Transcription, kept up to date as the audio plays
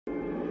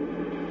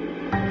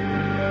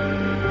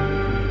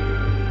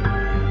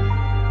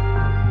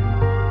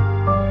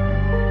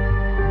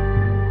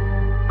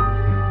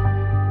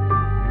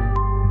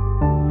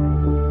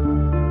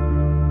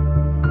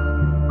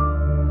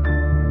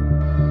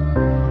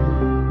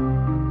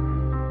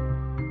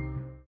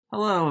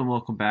Hello and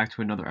welcome back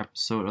to another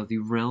episode of the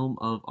Realm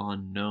of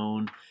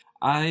Unknown.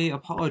 I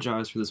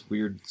apologize for this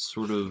weird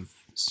sort of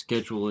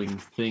scheduling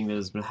thing that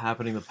has been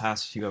happening the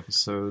past few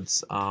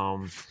episodes.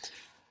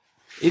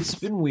 It's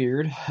been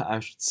weird, I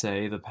should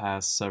say. The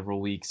past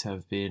several weeks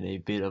have been a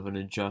bit of an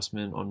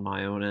adjustment on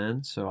my own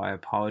end, so I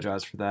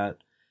apologize for that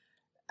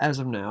as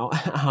of now.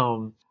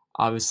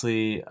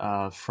 Obviously,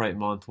 Fright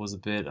Month was a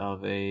bit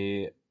of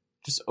a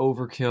just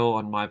overkill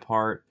on my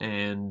part,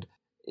 and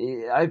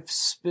I've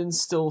been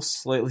still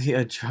slightly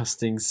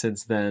adjusting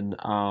since then.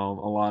 A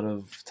lot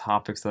of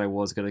topics that I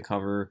was going to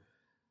cover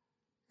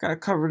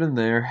got covered in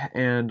there,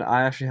 and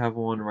I actually have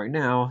one right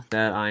now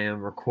that I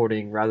am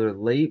recording rather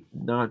late,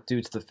 not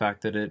due to the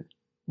fact that it,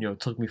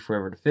 took me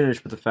forever to finish,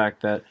 but the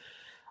fact that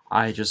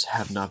I just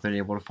have not been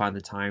able to find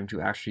the time to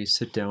actually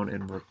sit down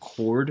and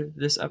record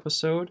this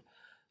episode.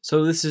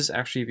 So this is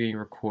actually being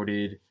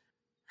recorded.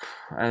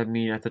 I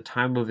mean, at the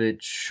time of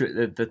it,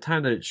 at the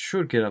time that it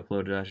should get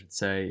uploaded, I should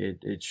say,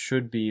 it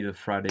should be the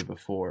Friday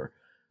before.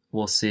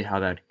 We'll see how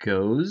that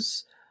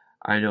goes.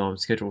 I know I'm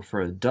scheduled for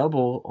a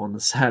double on the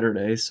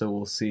Saturday, so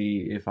we'll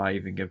see if I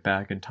even get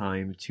back in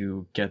time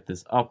to get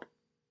this up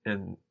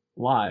and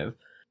live.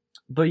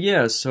 But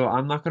yeah, so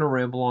I'm not going to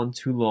ramble on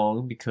too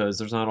long because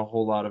there's not a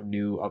whole lot of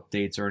new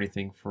updates or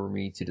anything for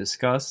me to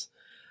discuss.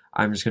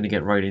 I'm just going to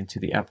get right into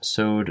the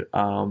episode.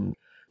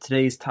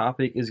 Today's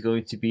topic is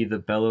going to be the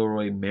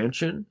Belleroy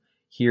Mansion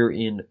here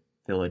in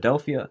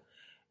Philadelphia.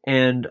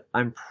 And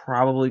I'm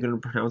probably going to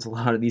pronounce a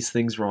lot of these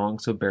things wrong,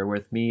 so bear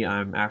with me.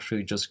 I'm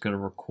actually just going to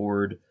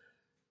record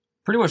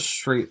pretty much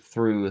straight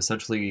through,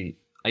 essentially,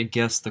 I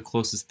guess, the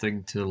closest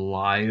thing to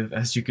live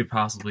as you could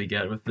possibly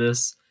get with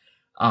this,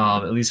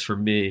 at least for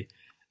me.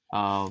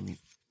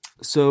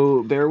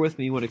 So bear with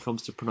me when it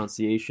comes to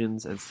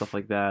pronunciations and stuff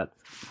like that.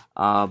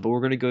 But we're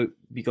going to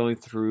be going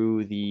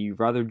through the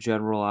rather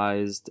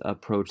generalized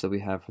approach that we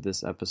have for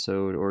this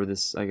episode, or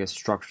this, I guess,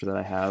 structure that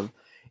I have,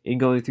 in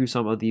going through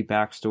some of the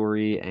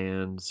backstory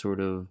and sort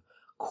of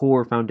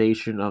core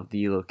foundation of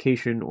the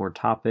location or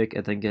topic,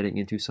 and then getting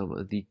into some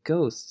of the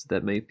ghosts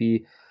that might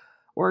be,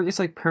 or I guess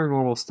like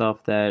paranormal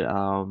stuff that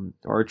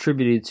are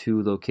attributed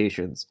to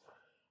locations.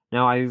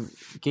 Now, I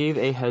gave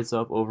a heads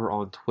up over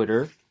on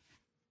Twitter,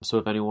 so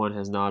if anyone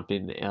has not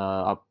been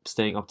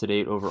staying up to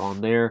date over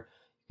on there,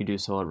 you can do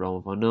so at Realm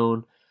of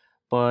Unknown.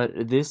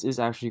 But this is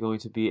actually going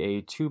to be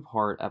a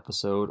two-part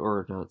episode,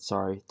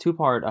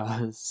 two-part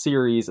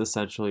series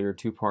essentially, or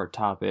two-part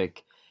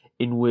topic,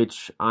 in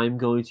which I'm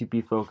going to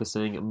be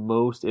focusing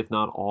most, if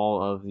not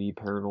all, of the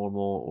paranormal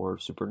or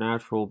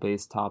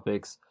supernatural-based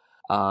topics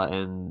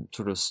and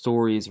sort of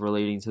stories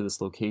relating to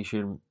this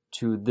location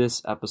to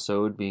this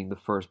episode being the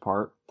first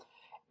part.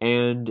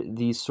 And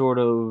the sort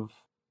of,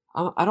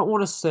 I don't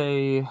want to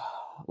say, I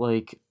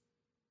don't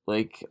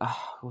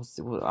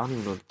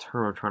even know the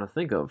term I'm trying to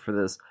think of for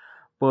this,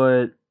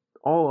 but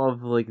all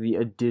of, like, the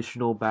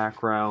additional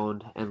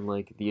background and,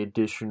 like, the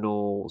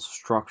additional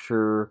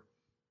structure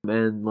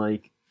and,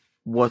 like,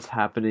 what's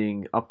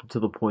happening up to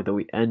the point that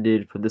we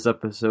ended for this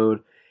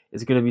episode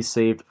is going to be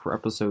saved for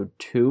episode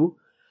 2,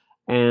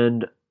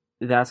 and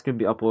that's going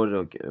to be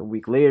uploaded a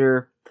week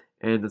later.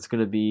 And it's going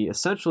to be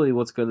essentially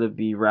what's going to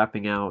be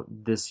wrapping out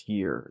this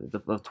year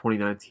of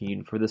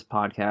 2019 for this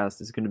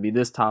podcast. Is going to be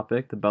this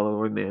topic, the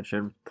Belleroy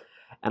Mansion.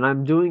 And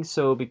I'm doing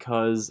so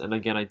because, and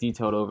again, I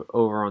detailed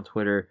over on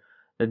Twitter,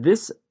 that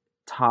this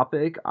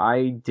topic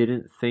I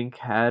didn't think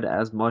had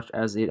as much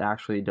as it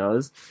actually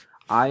does.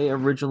 I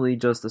originally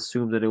just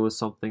assumed that it was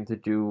something to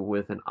do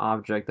with an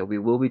object that we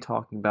will be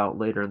talking about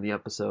later in the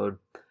episode.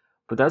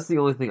 But that's the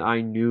only thing I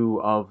knew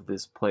of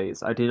this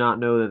place. I did not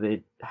know that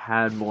it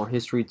had more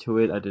history to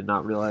it. I did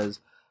not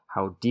realize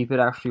how deep it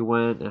actually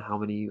went and how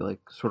many, like,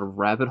 sort of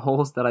rabbit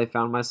holes that I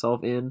found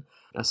myself in.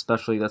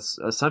 Especially, that's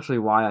essentially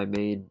why I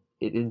made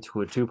it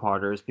into a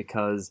two-parter, is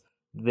because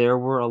there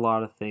were a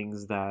lot of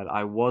things that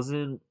I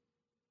wasn't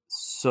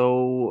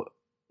so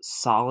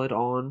solid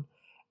on,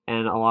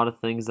 and a lot of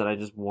things that I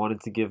just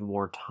wanted to give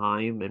more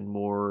time and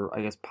more,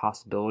 I guess,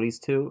 possibilities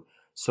to.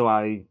 So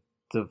I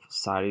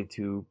decided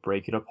to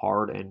break it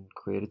apart and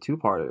create a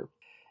two-parter.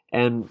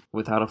 And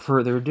without a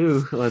further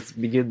ado, let's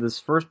begin this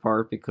first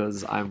part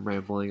because I'm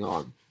rambling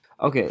on.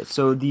 Okay,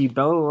 so the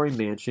Belleroy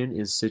Mansion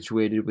is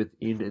situated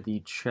within the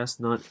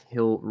Chestnut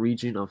Hill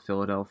region of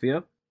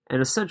Philadelphia, and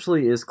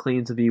essentially is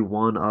claimed to be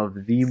one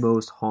of the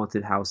most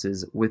haunted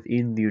houses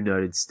within the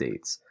United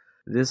States.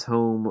 This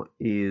home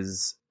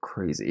is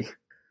crazy.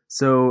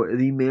 So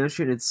the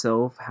mansion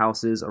itself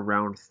houses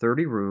around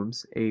 30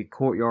 rooms, a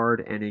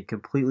courtyard, and a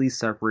completely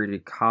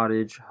separated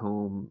cottage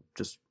home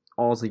just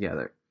all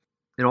together.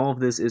 And all of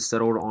this is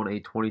settled on a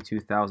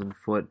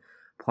 22,000-foot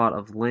plot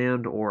of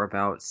land, or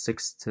about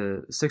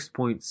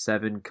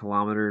 6.7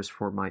 kilometers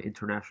for my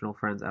international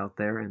friends out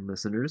there and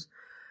listeners.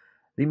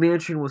 The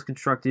mansion was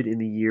constructed in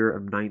the year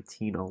of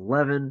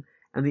 1911,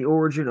 and the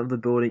origin of the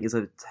building is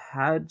a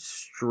tad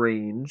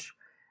strange,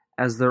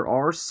 as there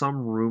are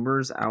some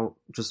rumors out,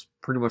 just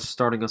pretty much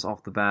starting us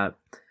off the bat,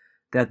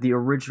 that the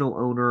original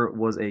owner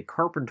was a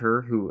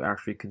carpenter who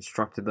actually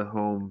constructed the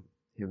home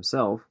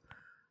himself.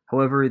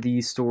 However,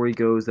 the story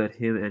goes that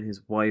him and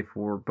his wife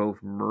were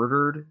both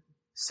murdered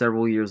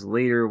several years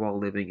later while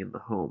living in the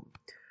home.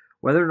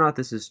 Whether or not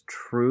this is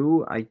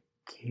true, I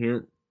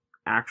can't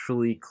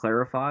actually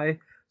clarify,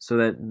 so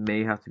that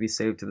may have to be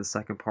saved to the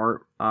second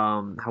part.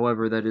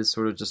 However, that is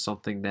sort of just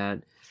something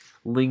that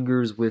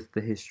lingers with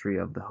the history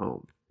of the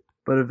home.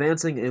 But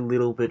advancing a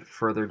little bit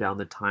further down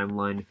the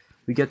timeline,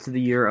 we get to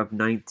the year of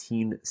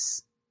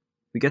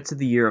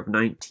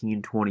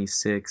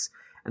 1926,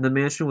 and the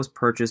mansion was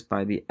purchased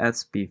by the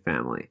Etzby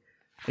family.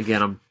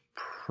 Again, I'm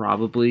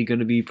probably going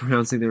to be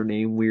pronouncing their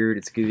name weird.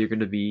 It's either going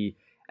to be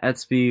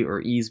Etzby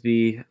or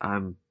Easby.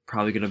 I'm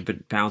probably going to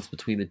bounce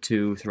between the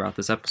two throughout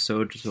this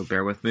episode, so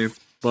bear with me.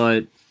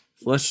 But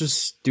let's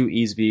just do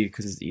Easby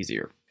because it's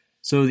easier.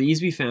 So the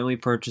Easby family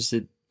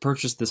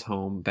purchased this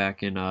home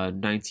back in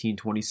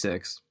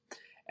 1926,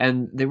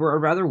 and they were a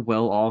rather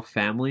well-off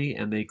family,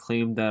 and they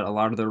claimed that a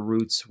lot of their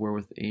roots were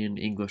within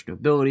English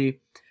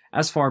nobility,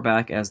 as far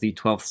back as the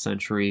 12th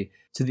century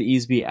to the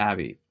Easby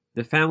Abbey.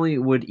 The family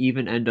would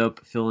even end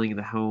up filling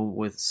the home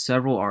with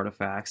several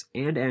artifacts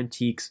and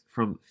antiques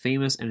from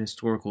famous and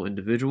historical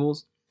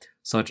individuals,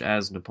 such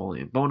as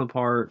Napoleon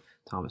Bonaparte,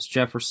 Thomas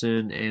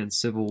Jefferson, and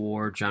Civil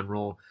War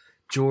General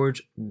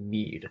George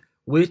Meade,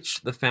 which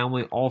the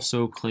family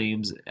also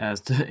claims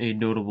as a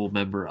notable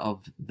member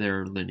of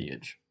their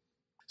lineage.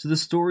 So the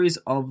stories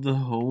of the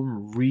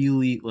home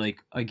really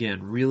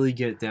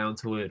get down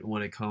to it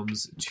when it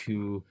comes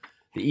to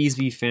the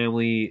Easby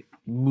family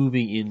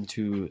moving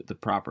into the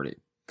property.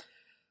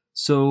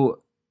 So,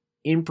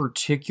 in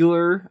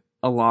particular,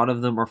 a lot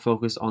of them are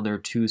focused on their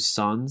two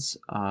sons,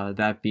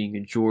 that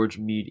being George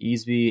Meade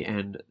Easby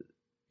and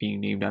being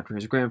named after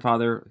his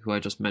grandfather, who I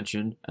just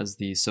mentioned as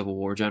the Civil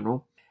War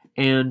general,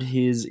 and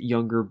his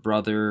younger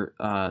brother,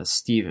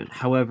 Stephen.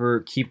 However,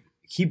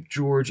 keep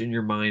George in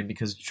your mind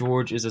because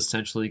George is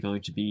essentially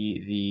going to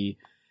be the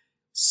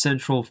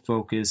central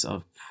focus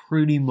of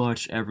pretty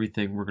much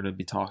everything we're going to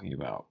be talking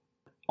about.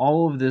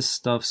 All of this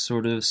stuff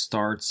sort of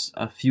starts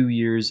a few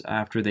years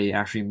after they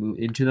actually move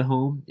into the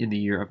home in the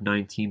year of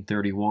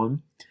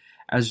 1931,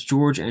 as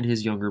George and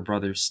his younger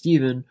brother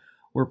Stephen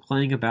were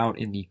playing about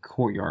in the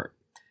courtyard.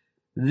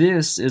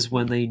 This is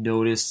when they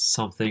noticed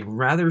something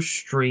rather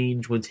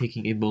strange when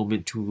taking a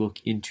moment to look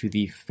into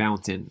the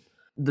fountain.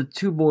 The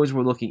two boys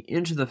were looking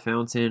into the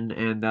fountain,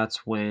 and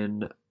that's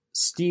when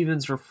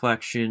Stephen's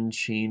reflection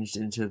changed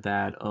into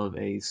that of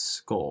a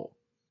skull.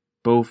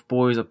 Both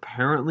boys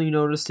apparently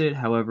noticed it,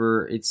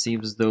 however, it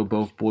seems as though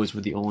both boys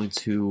were the only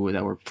two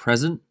that were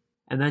present,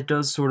 and that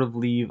does sort of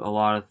leave a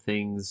lot of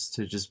things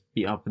to just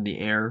be up in the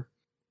air.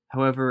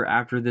 However,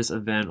 after this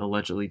event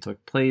allegedly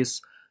took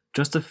place,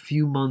 just a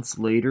few months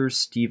later,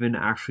 Stephen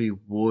actually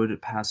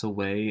would pass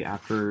away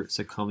after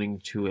succumbing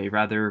to a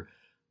rather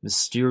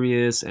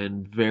mysterious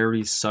and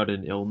very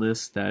sudden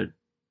illness that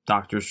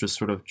doctors just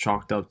sort of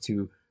chalked up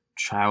to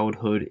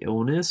childhood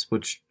illness,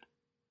 which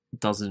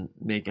doesn't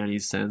make any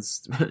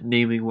sense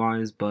naming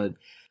wise, but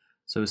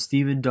so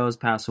Stephen does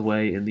pass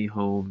away in the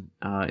home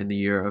in the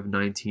year of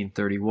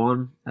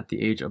 1931 at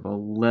the age of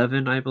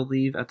 11, I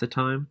believe, at the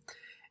time.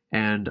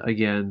 And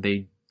again,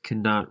 they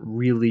cannot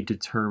really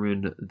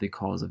determine the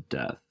cause of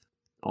death.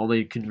 All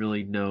they can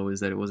really know is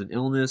that it was an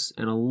illness,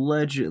 and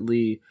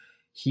allegedly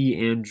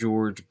he and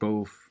George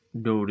both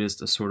noticed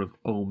a sort of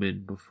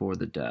omen before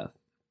the death.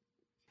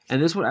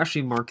 And this would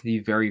actually mark the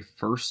very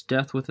first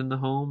death within the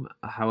home.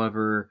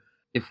 However,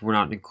 if we're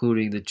not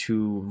including the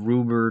two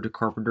rumored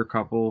carpenter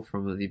couple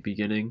from the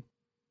beginning.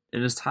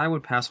 And as time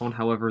would pass on,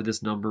 however,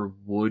 this number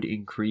would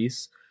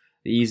increase.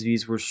 The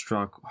Easbys were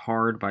struck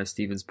hard by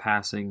Stephen's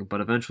passing, but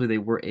eventually they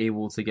were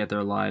able to get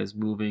their lives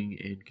moving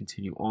and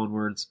continue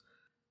onwards.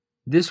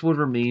 This would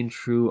remain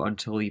true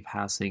until the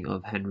passing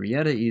of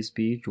Henrietta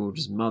Easby,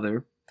 George's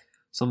mother,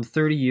 some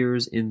 30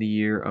 years in the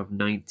year of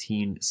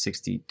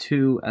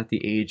 1962 at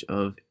the age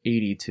of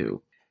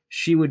 82.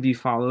 She would be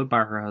followed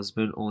by her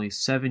husband only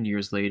 7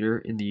 years later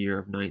in the year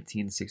of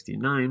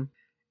 1969,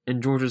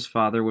 and George's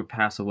father would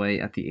pass away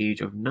at the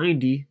age of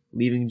 90,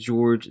 leaving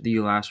George the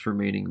last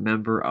remaining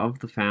member of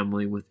the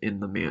family within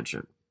the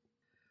mansion.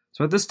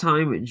 So at this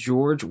time,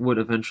 George would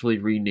eventually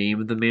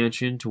rename the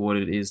mansion to what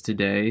it is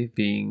today,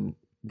 being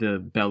the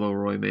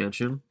Belleroy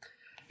Mansion.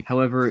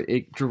 However,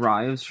 it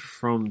derives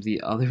from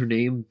the other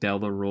name,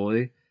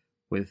 Belleroy,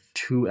 with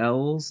 2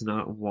 L's,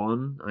 not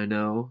 1. I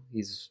know,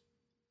 he's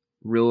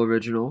real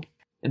original.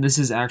 And this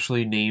is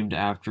actually named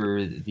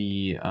after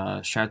the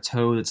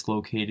chateau that's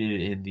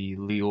located in the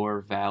Loire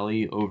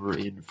Valley over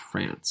in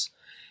France.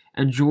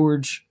 And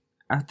George,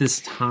 at this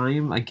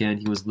time, again,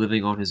 he was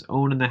living on his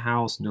own in the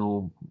house.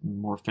 No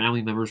more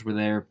family members were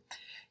there.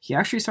 He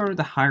actually started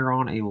to hire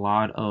on a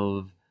lot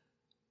of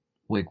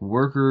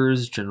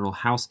workers, general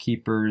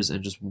housekeepers,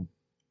 and just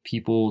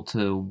people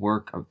to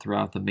work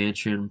throughout the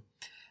mansion.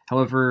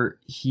 However,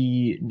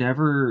 he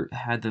never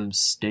had them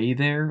stay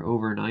there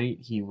overnight.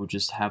 He would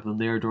just have them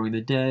there during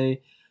the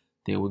day.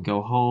 They would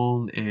go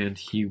home, and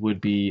he would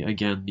be,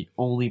 again, the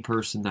only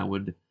person that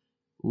would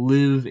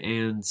live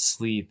and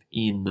sleep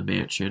in the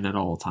mansion at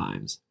all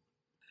times.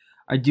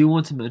 I do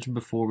want to mention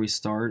before we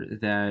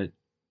start that,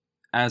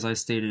 as I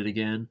stated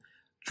again,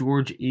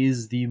 George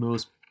is the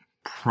most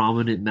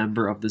prominent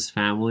member of this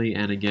family,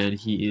 and again,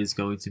 he is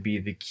going to be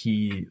the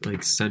key,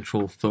 like,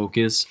 central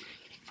focus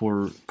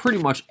for pretty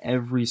much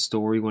every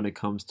story when it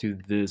comes to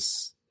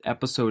this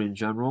episode in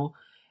general.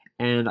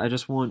 And I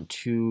just want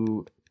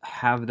to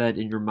have that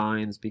in your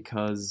minds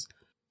because,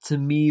 to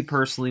me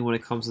personally, when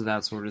it comes to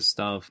that sort of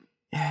stuff,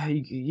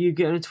 you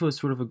get into a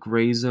sort of a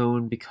gray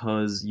zone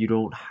because you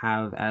don't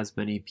have as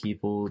many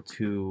people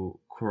to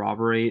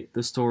corroborate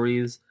the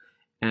stories.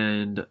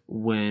 And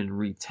when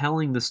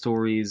retelling the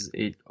stories,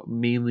 it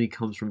mainly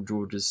comes from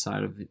George's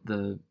side of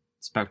the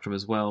spectrum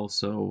as well.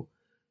 So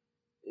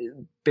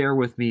bear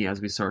with me as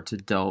we start to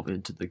delve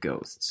into the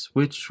ghosts,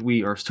 which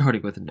we are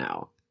starting with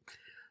now.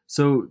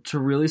 So to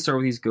really start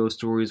with these ghost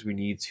stories, we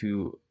need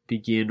to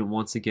begin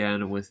once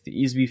again with the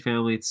Easby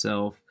family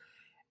itself.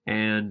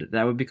 And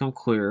that would become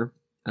clear,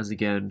 as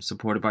again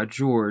supported by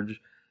George,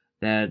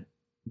 that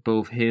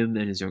both him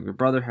and his younger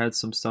brother had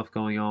some stuff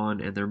going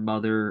on, and their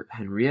mother,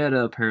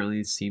 Henrietta,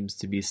 apparently seems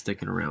to be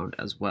sticking around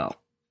as well.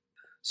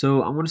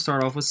 So I'm going to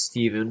start off with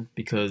Stephen,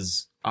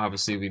 because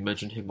obviously we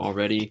mentioned him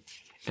already,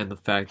 and the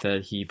fact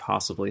that he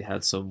possibly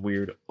had some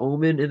weird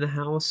omen in the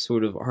house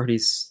sort of already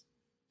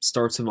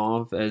starts him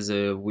off as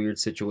a weird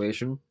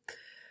situation.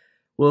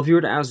 Well, if you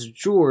were to ask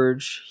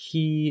George,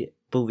 he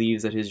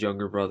believes that his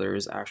younger brother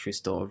is actually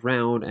still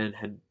around and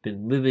had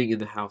been living in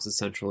the house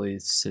essentially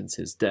since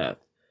his death.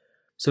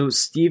 So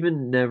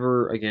Stephen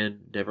never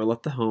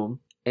left the home,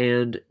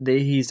 and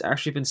he's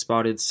actually been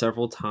spotted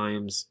several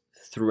times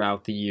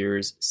throughout the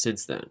years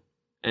since then,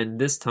 and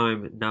this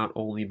time not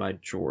only by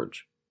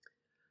George.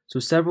 So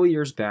several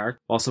years back,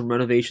 while some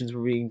renovations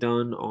were being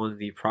done on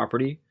the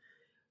property,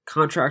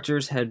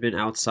 contractors had been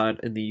outside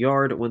in the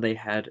yard when they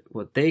had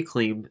what they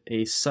claimed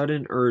a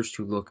sudden urge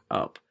to look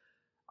up.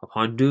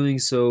 Upon doing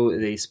so,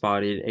 they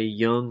spotted a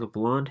young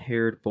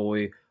blonde-haired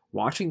boy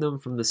watching them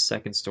from the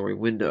second-story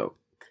window.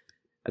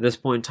 At this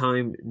point in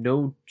time,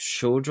 no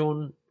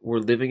children were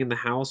living in the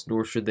house,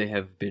 nor should they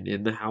have been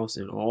in the house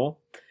at all.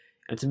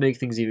 And to make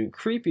things even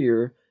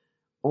creepier,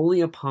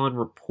 only upon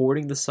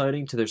reporting the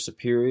sighting to their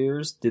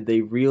superiors did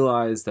they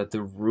realize that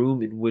the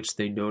room in which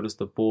they noticed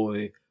the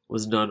boy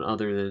was none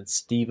other than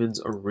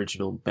Stephen's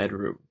original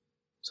bedroom.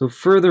 So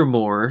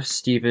furthermore,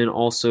 Stephen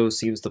also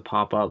seems to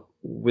pop up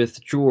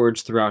with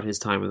George throughout his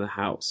time in the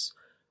house.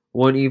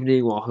 One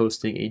evening, while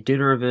hosting a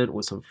dinner event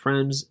with some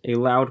friends, a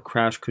loud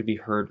crash could be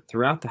heard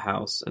throughout the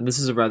house, and this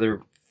is a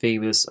rather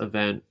famous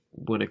event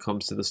when it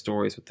comes to the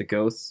stories with the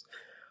ghosts.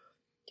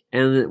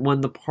 And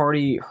when the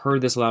party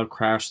heard this loud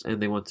crash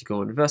and they went to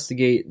go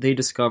investigate, they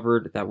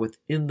discovered that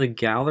within the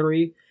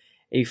gallery,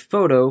 a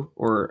photo,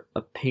 or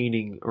a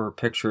painting, or a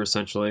picture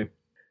essentially,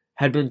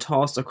 had been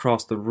tossed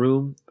across the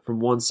room from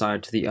one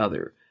side to the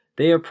other.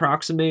 They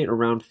approximate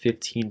around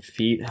 15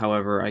 feet,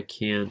 however, I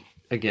can't,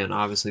 again,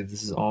 obviously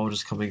this is all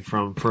just coming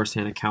from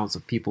first-hand accounts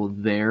of people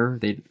there.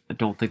 I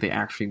don't think they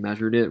actually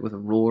measured it with a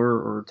ruler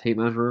or tape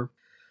measure.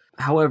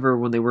 However,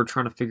 when they were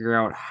trying to figure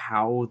out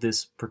how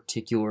this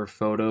particular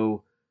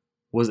photo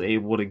was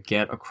able to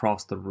get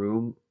across the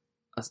room,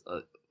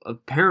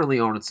 apparently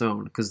on its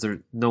own, because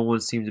no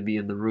one seemed to be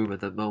in the room at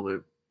that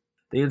moment.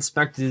 They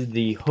inspected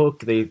the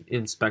hook, they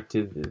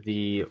inspected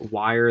the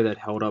wire that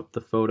held up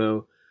the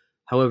photo.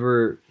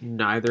 However,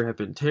 neither had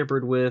been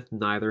tampered with,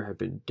 neither had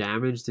been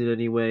damaged in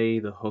any way.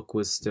 The hook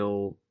was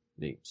still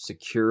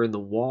secure in the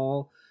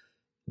wall.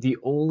 The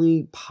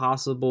only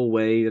possible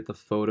way that the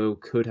photo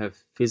could have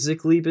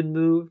physically been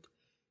moved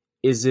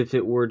is if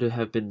it were to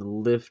have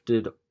been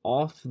lifted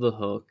off the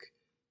hook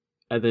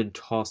and then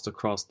tossed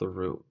across the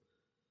room.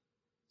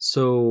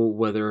 So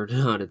whether or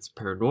not it's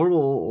paranormal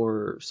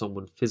or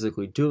someone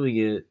physically doing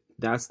it,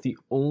 that's the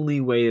only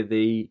way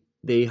they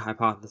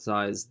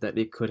hypothesize that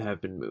it could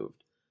have been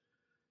moved.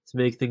 To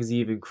make things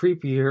even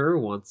creepier,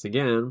 once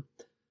again,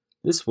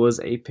 this was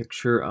a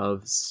picture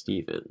of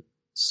Stephen.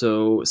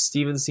 So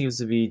Stephen seems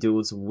to be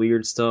doing some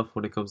weird stuff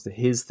when it comes to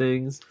his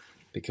things,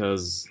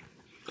 because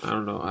I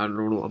don't know,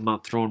 I'm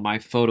not throwing my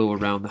photo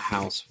around the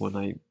house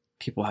when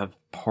people have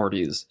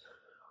parties.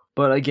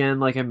 But again,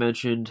 like I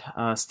mentioned,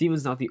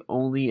 Stephen's not the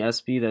only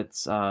SB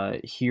that's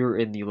here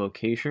in the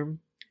location.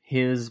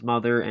 His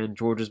mother and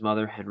George's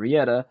mother,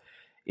 Henrietta,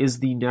 is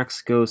the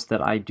next ghost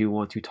that I do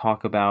want to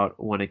talk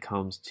about when it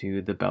comes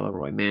to the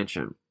Bellaroy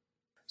Mansion.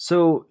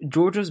 So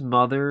George's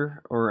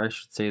mother, or I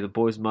should say the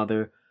boy's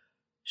mother,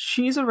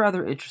 she's a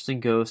rather interesting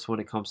ghost when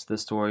it comes to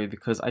this story,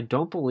 because I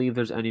don't believe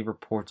there's any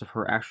reports of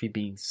her actually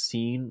being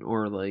seen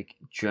or like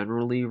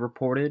generally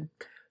reported.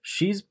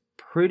 She's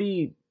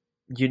pretty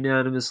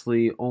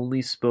unanimously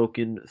only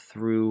spoken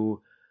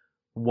through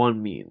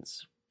one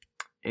means,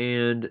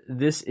 and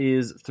this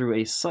is through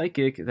a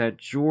psychic that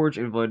George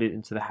invited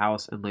into the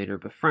house and later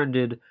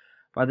befriended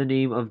by the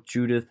name of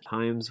Judith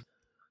Hymes.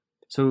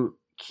 So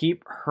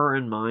keep her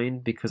in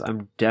mind, because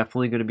I'm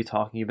definitely going to be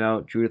talking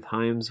about Judith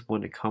Hymes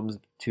when it comes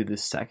to the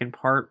second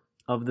part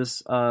of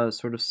this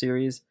sort of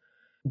series.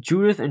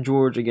 Judith and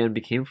George again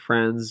became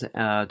friends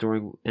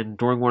during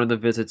one of the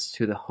visits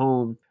to the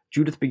home.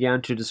 Judith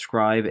began to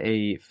describe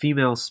a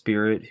female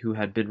spirit who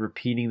had been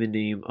repeating the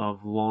name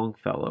of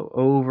Longfellow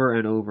over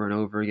and over and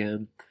over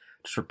again,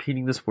 just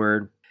repeating this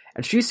word,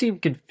 and she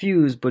seemed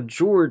confused, but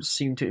George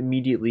seemed to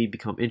immediately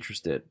become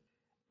interested,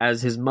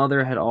 as his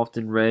mother had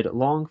often read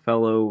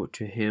Longfellow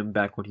to him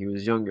back when he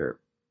was younger.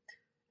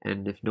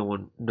 And if no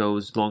one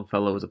knows,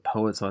 Longfellow was a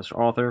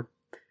poet/author.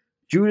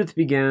 Judith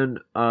began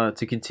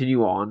to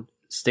continue on,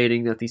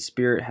 stating that the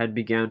spirit had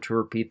began to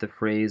repeat the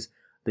phrase,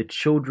 "the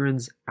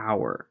children's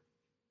hour."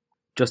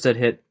 Just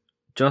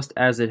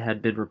as it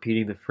had been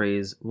repeating the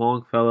phrase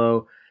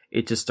Longfellow,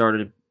 it just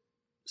started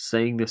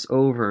saying this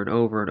over and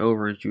over and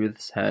over in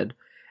Judith's head.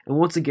 And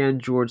once again,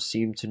 George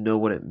seemed to know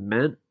what it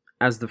meant,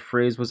 as the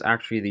phrase was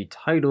actually the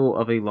title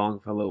of a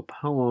Longfellow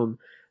poem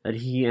that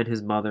he and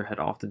his mother had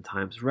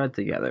oftentimes read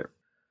together.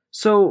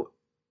 So,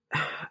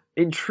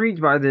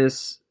 intrigued by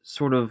this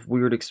sort of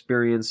weird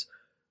experience,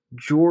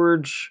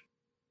 George,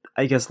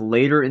 I guess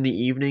later in the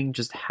evening,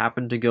 just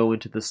happened to go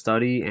into the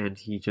study, and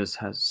he just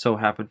so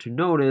happened to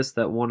notice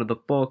that one of the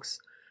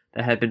books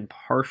that had been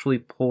partially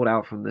pulled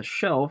out from the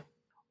shelf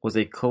was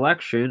a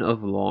collection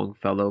of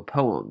Longfellow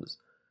poems.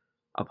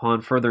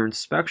 Upon further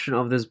inspection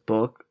of this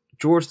book,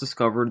 George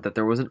discovered that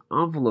there was an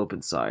envelope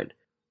inside,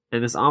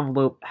 and this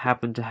envelope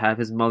happened to have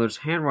his mother's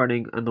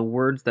handwriting and the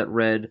words that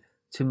read,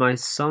 "To my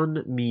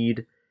son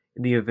Meade,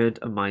 in the event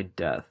of my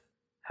death."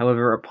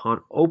 However,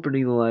 upon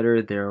opening the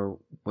letter, there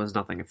was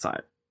nothing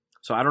inside.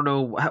 So I don't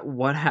know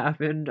what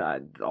happened,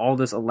 all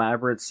this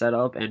elaborate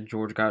setup, and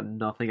George got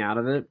nothing out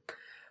of it.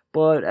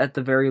 But at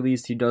the very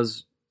least, he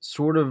does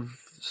sort of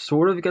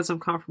get some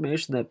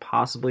confirmation that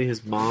possibly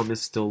his mom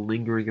is still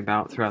lingering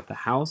about throughout the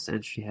house,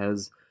 and she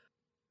has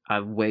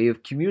a way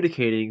of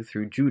communicating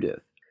through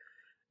Judith.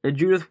 And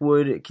Judith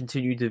would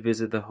continue to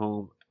visit the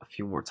home a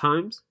few more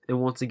times,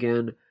 and once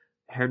again,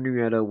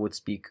 Henrietta would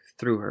speak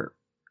through her.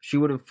 She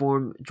would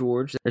inform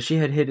George that she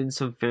had hidden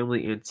some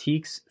family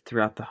antiques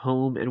throughout the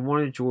home and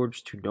wanted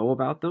George to know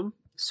about them.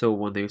 So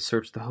when they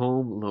searched the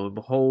home, lo and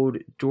behold,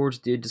 George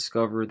did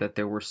discover that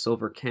there were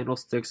silver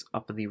candlesticks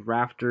up in the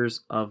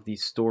rafters of the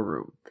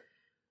storeroom.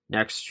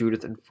 Next,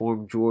 Judith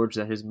informed George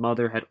that his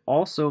mother had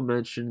also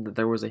mentioned that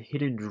there was a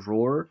hidden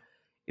drawer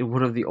in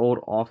one of the old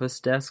office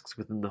desks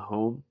within the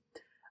home.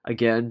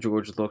 Again,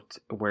 George looked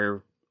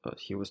where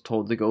he was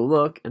told to go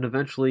look, and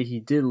eventually he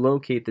did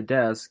locate the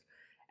desk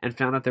and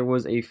found that there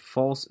was a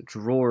false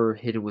drawer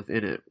hidden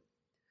within it.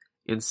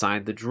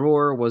 Inside the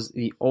drawer was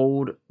the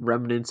old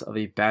remnants of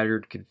a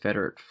battered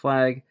Confederate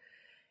flag.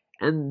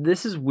 And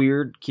this is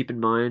weird, keep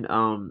in mind,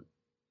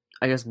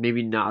 I guess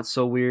maybe not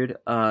so weird.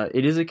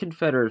 It is a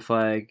Confederate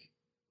flag,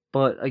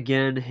 but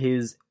again,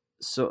 his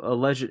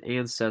alleged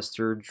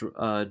ancestor,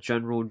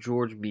 General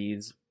George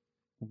Meade,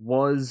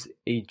 was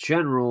a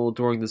general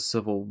during the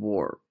Civil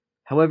War.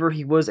 However,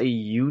 he was a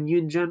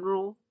Union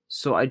general,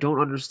 so I don't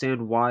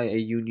understand why a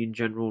Union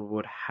general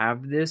would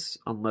have this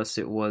unless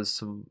it was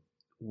some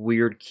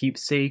weird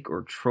keepsake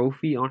or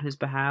trophy on his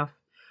behalf,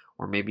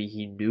 or maybe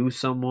he knew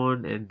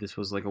someone and this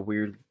was like a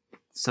weird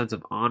sense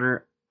of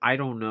honor. I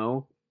don't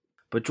know.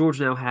 But George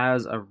now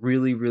has a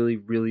really, really,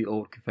 really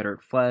old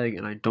Confederate flag,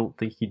 and I don't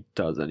think he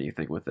does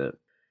anything with it.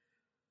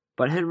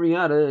 But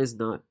Henrietta is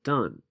not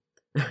done.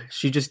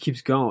 She just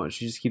keeps going.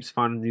 She just keeps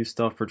finding new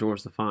stuff for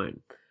George to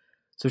find.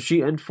 So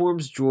she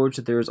informs George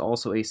that there is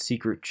also a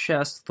secret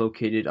chest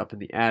located up in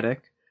the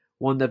attic,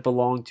 one that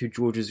belonged to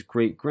George's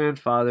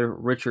great-grandfather,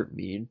 Richard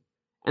Meade.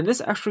 And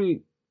this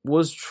actually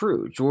was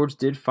true. George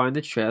did find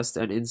the chest,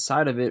 and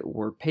inside of it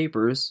were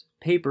papers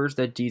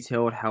that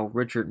detailed how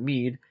Richard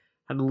Meade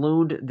had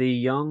loaned the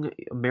young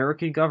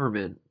American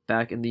government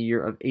back in the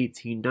year of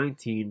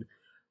 1819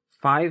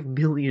 $5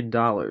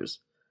 million.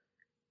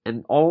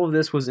 And all of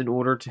this was in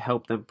order to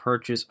help them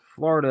purchase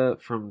Florida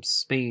from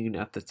Spain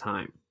at the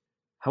time.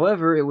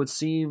 However, it would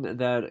seem that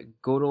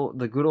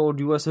the good old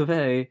US of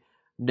A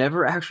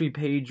never actually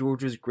paid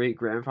George's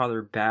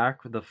great-grandfather back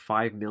the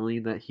 $5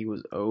 million that he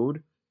was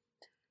owed.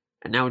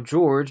 And now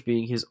George,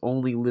 being his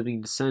only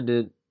living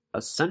descendant,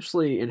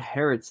 essentially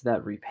inherits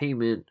that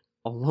repayment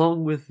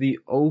along with the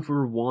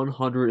over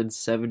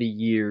 170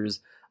 years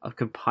of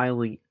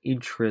compiling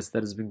interest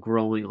that has been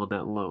growing on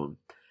that loan.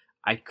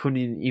 I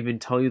couldn't even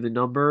tell you the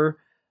number,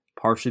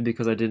 partially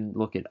because I didn't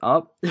look it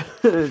up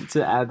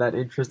to add that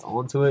interest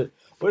onto it,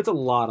 but it's a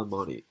lot of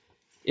money.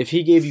 If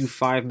he gave you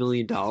 $5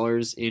 million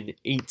in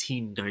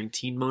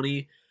 1819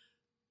 money,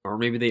 or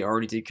maybe they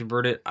already did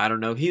convert it, I don't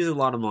know, he's a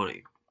lot of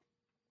money.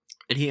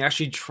 And he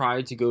actually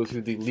tried to go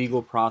through the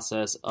legal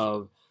process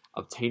of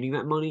obtaining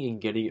that money and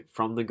getting it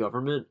from the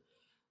government.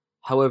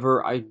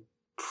 However, I'm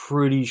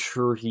pretty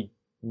sure he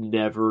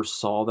never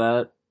saw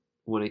that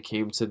when it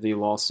came to the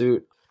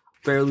lawsuit.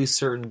 Fairly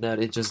certain that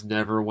it just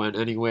never went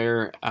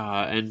anywhere,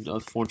 and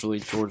unfortunately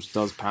George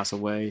does pass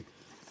away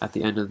at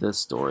the end of this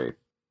story.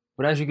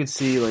 But as you can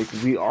see, like,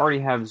 we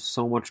already have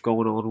so much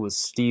going on with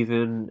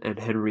Stephen and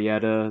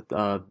Henrietta,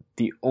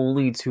 the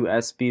only two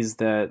Espies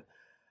that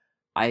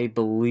I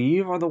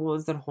believe are the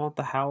ones that haunt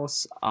the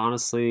house.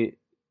 Honestly,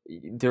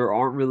 there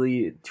aren't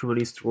really too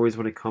many stories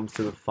when it comes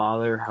to the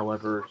father.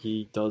 However,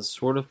 he does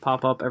sort of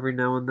pop up every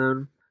now and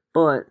then.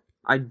 But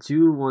I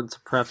do want to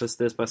preface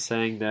this by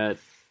saying that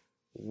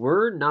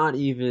we're not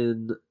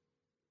even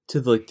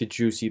to like the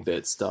juicy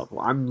bit stuff.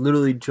 I'm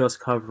literally just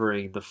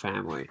covering the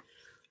family.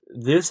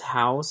 This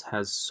house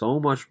has so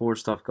much more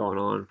stuff going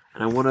on,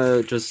 and I want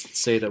to just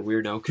say that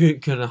we're now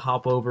gonna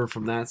hop over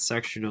from that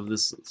section of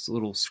this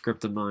little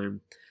script of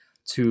mine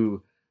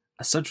to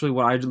essentially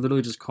what I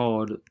literally just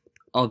called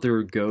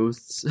other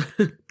ghosts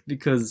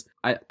because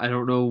I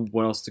don't know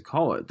what else to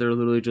call it. They're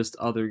literally just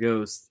other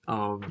ghosts,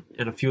 and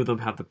a few of them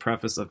have the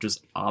preface of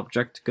just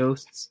object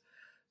ghosts.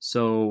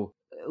 So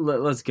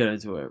let's get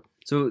into it.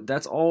 So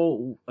that's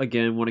all,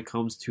 again, when it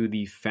comes to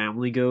the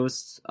family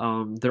ghosts.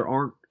 There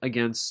aren't,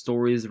 again,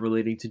 stories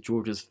relating to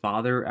George's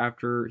father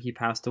after he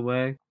passed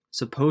away.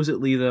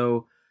 Supposedly,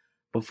 though,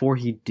 before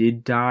he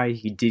did die,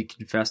 he did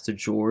confess to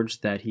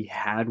George that he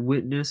had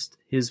witnessed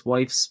his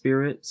wife's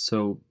spirit,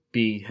 so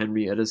being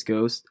Henrietta's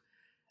ghost,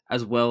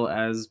 as well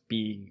as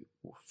being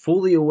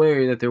fully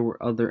aware that there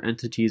were other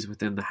entities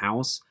within the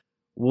house.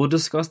 We'll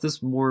discuss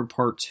this more in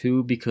part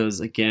 2 because,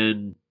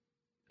 again,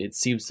 it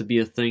seems to be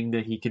a thing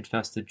that he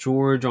confessed to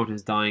George on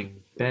his dying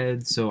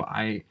bed, so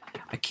I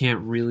can't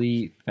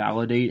really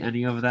validate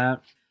any of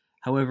that.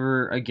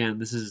 However, again,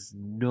 this is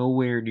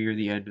nowhere near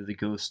the end of the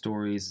ghost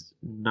stories,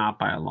 not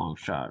by a long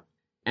shot.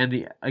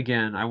 And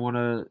again, I want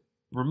to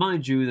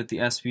remind you that the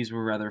ESPYs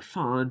were rather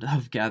fond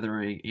of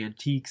gathering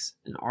antiques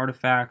and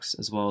artifacts,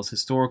 as well as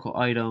historical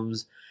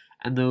items,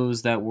 and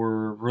those that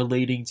were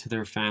relating to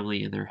their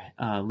family and their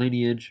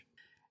lineage.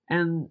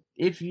 And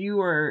if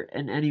you are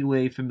in any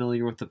way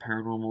familiar with the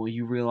paranormal,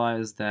 you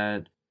realize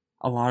that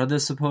a lot of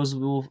this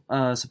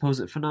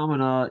supposed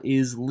phenomena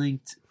is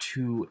linked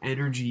to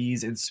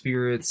energies and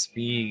spirits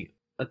being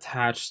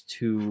attached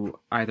to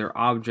either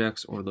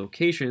objects or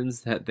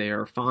locations that they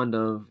are fond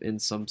of in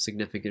some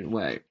significant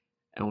way.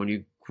 And when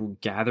you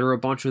gather a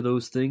bunch of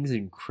those things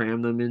and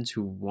cram them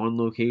into one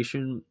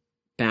location,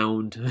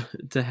 bound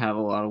to have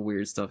a lot of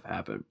weird stuff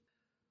happen.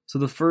 So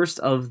the first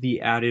of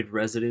the added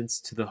residents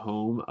to the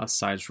home,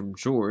 aside from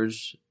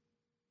George,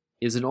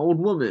 is an old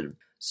woman.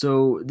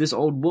 So this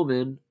old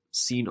woman,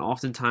 seen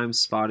oftentimes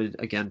spotted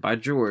again by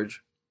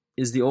George,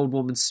 is the old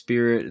woman's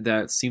spirit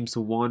that seems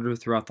to wander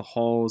throughout the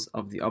halls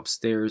of the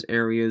upstairs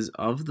areas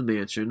of the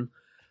mansion,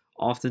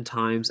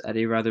 oftentimes at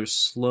a rather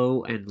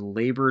slow and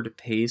labored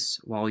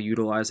pace while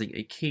utilizing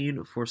a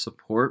cane for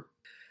support.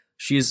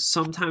 She is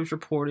sometimes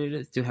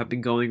reported to have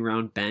been going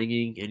around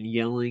banging and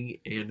yelling,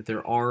 and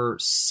there are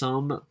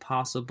some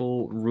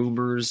possible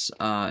rumors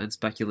and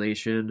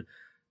speculation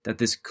that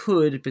this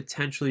could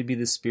potentially be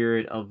the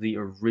spirit of the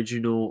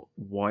original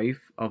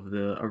wife of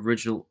the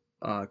original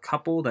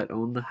couple that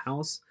owned the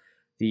house,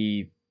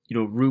 the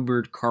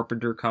rumored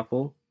carpenter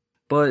couple.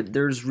 But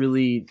there's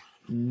really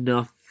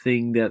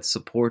nothing that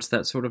supports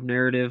that sort of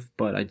narrative,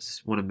 but I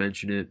just want to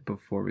mention it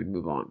before we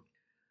move on.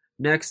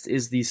 Next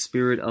is the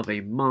spirit of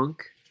a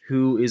monk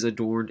who is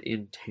adorned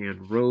in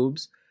tan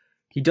robes.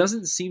 He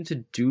doesn't seem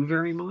to do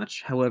very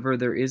much. However,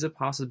 there is a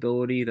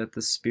possibility that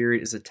the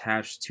spirit is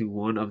attached to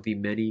one of the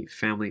many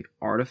family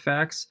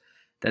artifacts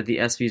that the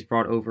ESPYs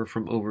brought over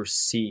from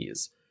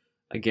overseas.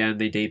 Again,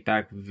 they date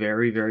back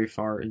very, very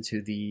far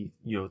into the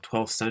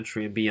 12th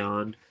century and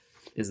beyond.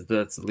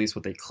 That's at least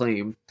what they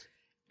claim.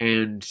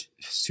 And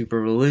super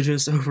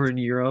religious over in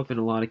Europe in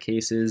a lot of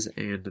cases,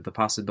 and the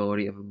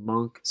possibility of a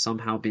monk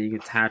somehow being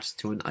attached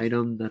to an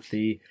item that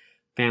the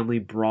family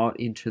brought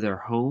into their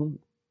home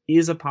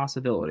is a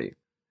possibility.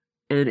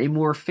 And a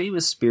more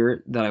famous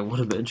spirit that I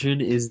want to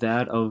mention is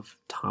that of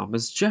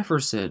Thomas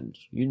Jefferson,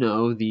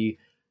 the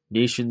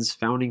nation's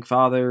founding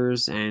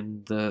fathers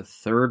and the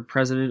third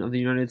president of the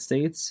United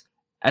States.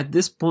 At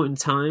this point in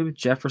time,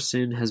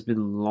 Jefferson has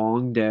been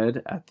long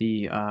dead at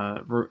the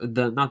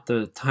not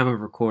the time of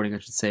recording, I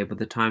should say, but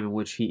the time in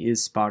which he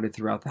is spotted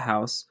throughout the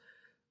house.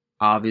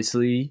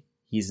 Obviously,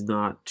 he's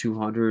not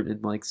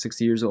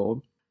 260 years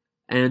old.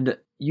 And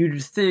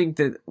you'd think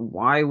that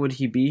why would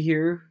he be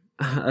here,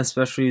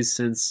 especially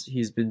since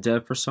he's been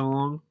dead for so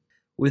long?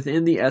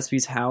 Within the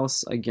ESPY's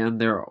house, again,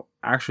 there are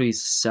actually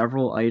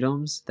several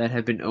items that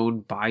have been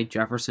owned by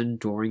Jefferson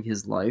during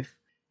his life.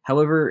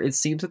 However, it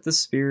seems that the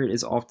spirit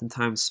is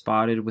oftentimes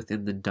spotted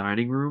within the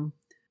dining room,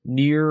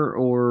 near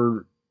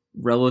or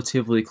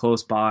relatively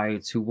close by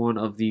to one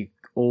of the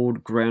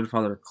old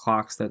grandfather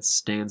clocks that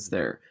stands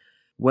there.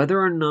 Whether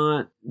or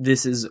not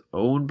this is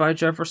owned by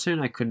Jefferson,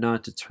 I could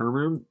not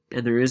determine,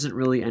 and there isn't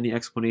really any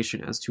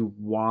explanation as to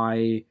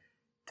why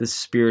the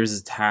spirit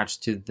is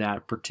attached to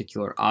that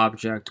particular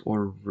object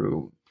or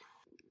room.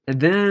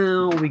 And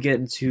then we get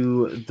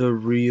into the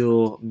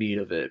real meat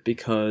of it,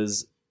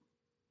 because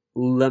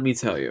let me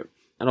tell you,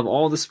 out of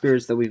all the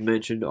spirits that we've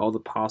mentioned, all the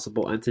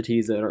possible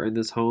entities that are in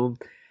this home,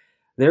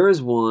 there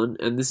is one,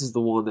 and this is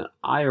the one that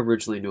I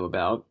originally knew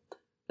about,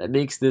 that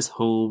makes this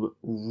home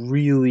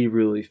really,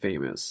 really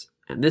famous.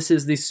 And this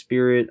is the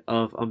spirit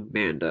of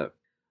Amanda.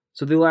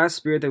 So the last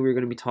spirit that we're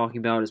going to be talking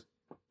about is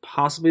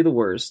possibly the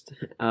worst.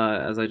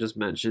 As I just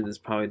mentioned, is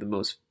probably the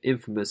most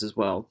infamous as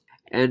well.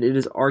 And it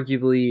is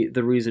arguably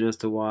the reason as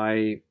to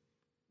why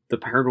the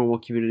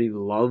paranormal community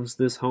loves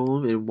this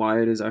home and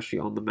why it is actually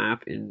on the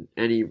map in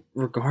any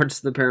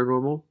regards to the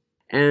paranormal.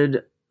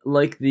 And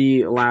like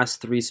the last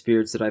three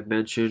spirits that I've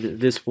mentioned,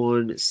 this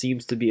one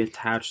seems to be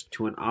attached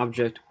to an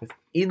object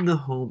within the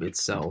home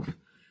itself,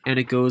 and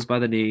it goes by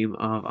the name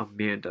of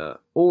Amanda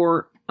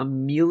or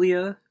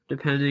Amelia,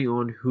 depending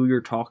on who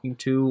you're talking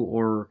to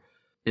or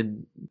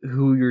and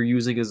who you're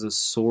using as a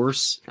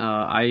source.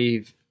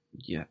 I've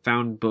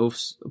found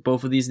both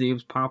of these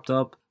names popped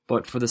up,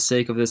 but for the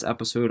sake of this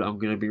episode, I'm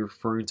going to be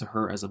referring to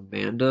her as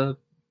Amanda,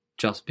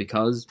 just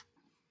because.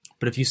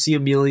 But if you see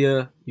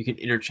Amelia, you can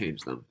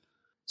interchange them.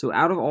 So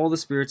out of all the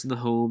spirits in the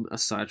home,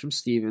 aside from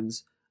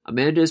Stevens,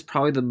 Amanda is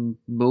probably the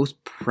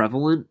most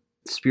prevalent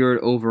spirit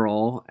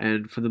overall,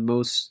 and for the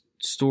most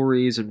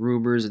stories and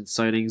rumors and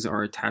sightings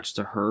are attached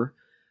to her.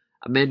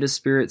 Amanda's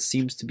spirit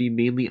seems to be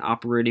mainly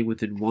operating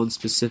within one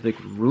specific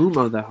room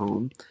of the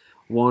home,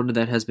 one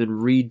that has been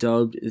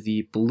redubbed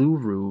the Blue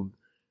Room,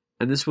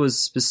 and this was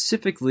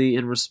specifically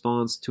in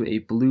response to a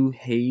blue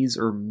haze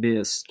or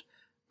mist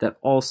that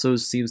also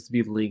seems to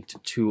be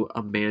linked to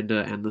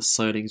Amanda and the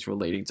sightings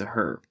relating to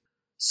her.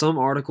 Some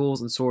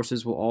articles and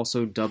sources will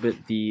also dub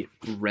it the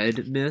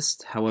Red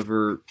Mist,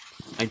 however,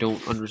 I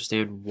don't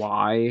understand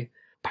why.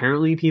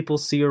 Apparently people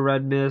see a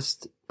red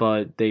mist,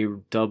 but they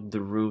dub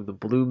the room the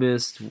Blue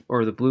Mist,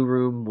 or the Blue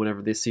Room,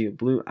 whenever they see a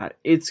blue.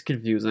 It's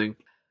confusing.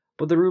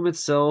 But the room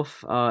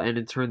itself, and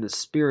in turn the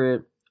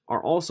spirit,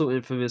 are also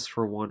infamous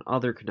for one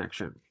other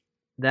connection.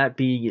 That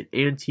being an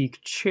antique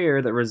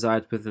chair that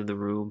resides within the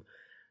room,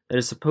 that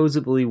is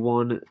supposedly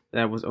one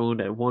that was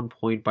owned at one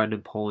point by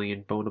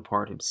Napoleon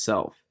Bonaparte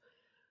himself.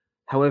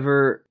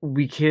 However,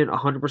 we can't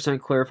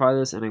 100% clarify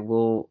this, and I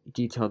will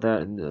detail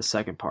that in the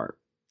second part.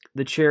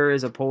 The chair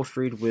is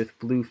upholstered with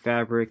blue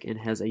fabric and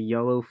has a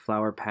yellow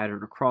flower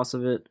pattern across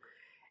of it,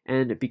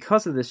 and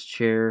because of this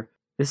chair,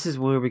 this is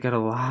where we got a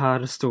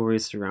lot of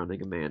stories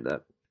surrounding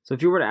Amanda. So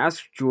if you were to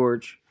ask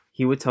George,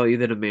 he would tell you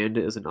that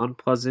Amanda is an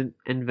unpleasant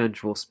and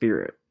vengeful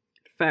spirit.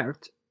 In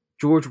fact,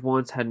 George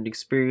once had an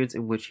experience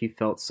in which he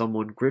felt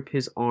someone grip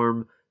his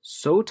arm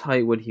so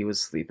tight when he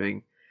was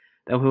sleeping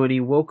that when he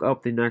woke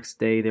up the next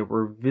day, there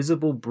were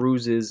visible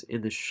bruises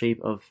in the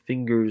shape of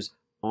fingers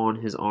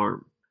on his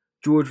arm.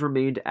 George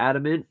remained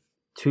adamant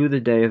to the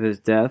day of his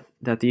death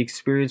that the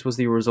experience was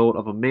the result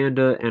of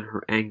Amanda and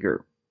her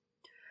anger.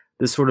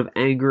 This sort of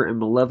anger and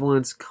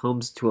malevolence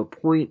comes to a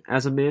point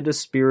as Amanda's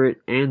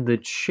spirit and the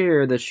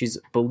chair that she's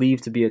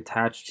believed to be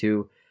attached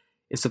to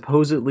is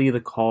supposedly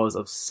the cause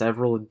of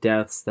several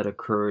deaths that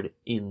occurred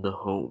in the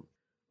home,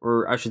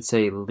 or I should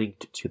say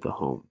linked to the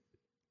home.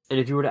 And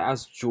if you were to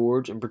ask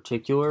George in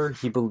particular,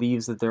 he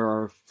believes that there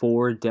are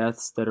 4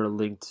 deaths that are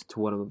linked to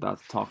what I'm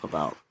about to talk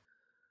about.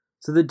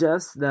 So the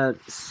deaths that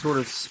sort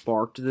of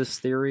sparked this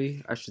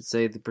theory, I should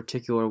say the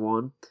particular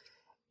one,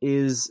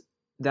 is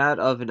that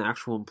of an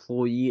actual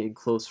employee and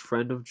close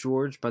friend of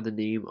George by the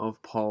name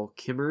of Paul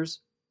Kimmers.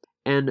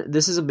 And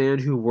this is a man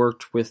who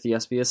worked with the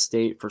SBS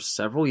State for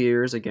several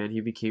years. Again, he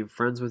became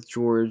friends with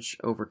George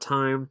over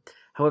time.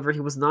 However, he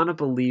was not a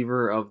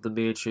believer of the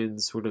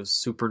mansion's sort of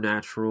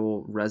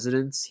supernatural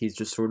residents. He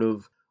just sort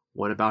of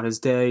went about his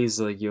day. He's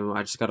like,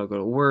 I just gotta go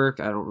to work.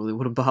 I don't really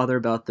want to bother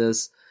about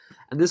this.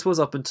 And this was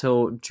up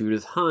until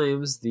Judith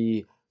Himes,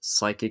 the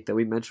psychic that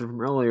we mentioned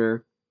from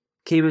earlier,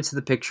 came into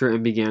the picture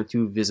and began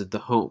to visit the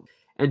home.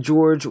 And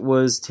George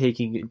was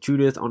taking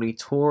Judith on a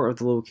tour of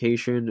the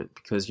location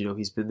because,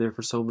 he's been there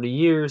for so many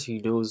years. He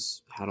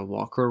knows how to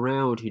walk her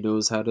around. He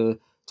knows how to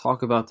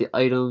talk about the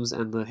items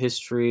and the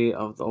history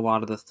of a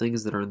lot of the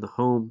things that are in the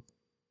home.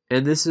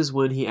 And this is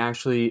when he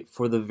actually,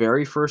 for the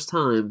very first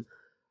time,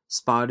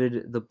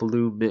 spotted the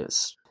blue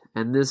mist.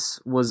 And this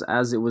was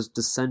as it was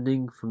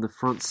descending from the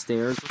front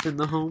stairs within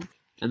the home.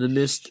 And the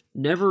mist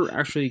never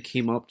actually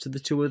came up to the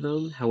two of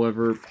them.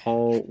 However,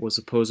 Paul was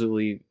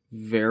supposedly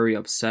very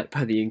upset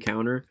by the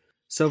encounter.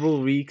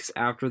 Several weeks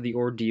after the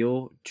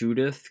ordeal,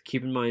 Judith,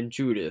 keep in mind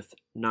Judith,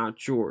 not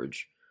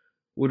George,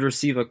 would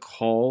receive a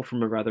call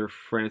from a rather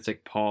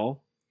frantic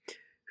Paul,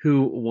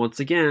 who once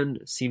again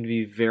seemed to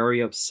be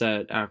very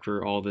upset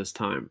after all this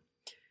time.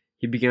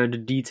 He began to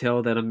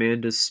detail that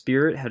Amanda's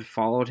spirit had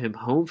followed him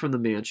home from the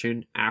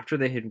mansion after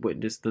they had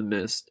witnessed the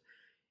mist.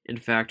 In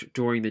fact,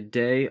 during the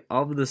day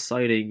of the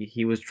sighting,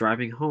 he was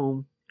driving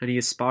home and he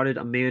spotted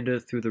Amanda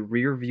through the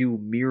rear view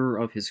mirror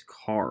of his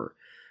car.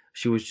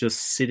 She was just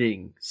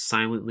sitting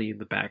silently in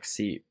the back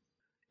seat.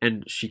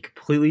 And she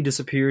completely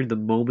disappeared the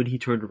moment he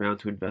turned around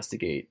to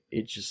investigate.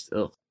 It just,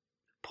 ugh.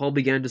 Paul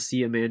began to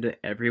see Amanda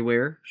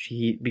everywhere.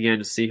 He began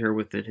to see her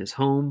within his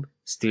home,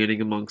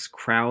 standing amongst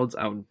crowds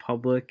out in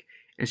public,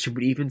 and she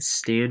would even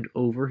stand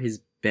over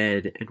his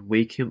bed and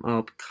wake him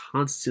up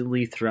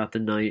constantly throughout the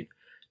night,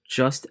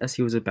 just as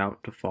he was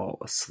about to fall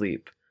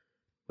asleep.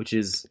 Which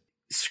is,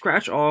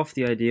 scratch off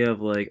the idea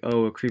of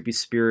a creepy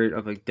spirit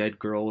of a dead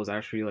girl is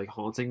actually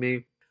haunting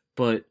me.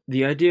 But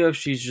the idea of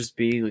she's just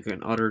being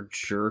an utter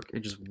jerk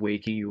and just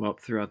waking you up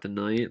throughout the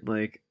night,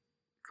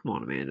 come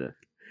on, Amanda.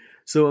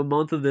 So a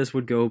month of this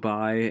would go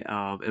by,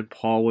 and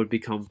Paul would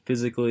become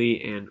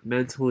physically and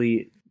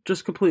mentally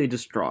just completely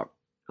distraught.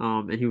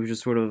 And he was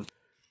just sort of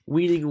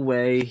weaning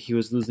away. He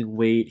was losing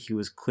weight. He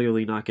was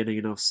clearly not getting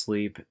enough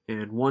sleep.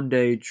 And one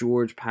day,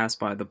 George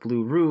passed by the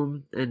blue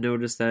room and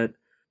noticed that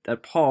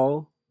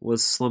Paul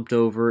was slumped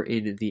over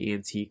in the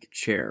antique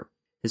chair.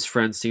 His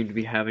friend seemed to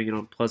be having an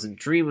unpleasant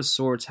dream of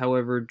sorts.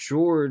 However,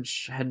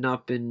 George had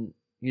not been,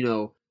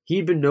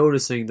 he'd been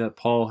noticing that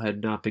Paul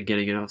had not been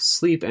getting enough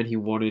sleep, and he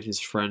wanted his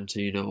friend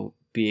to,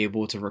 be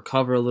able to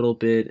recover a little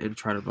bit and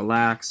try to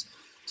relax.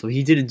 So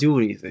he didn't do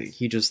anything.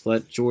 He just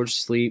let George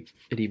sleep,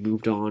 and he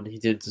moved on. He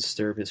didn't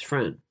disturb his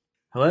friend.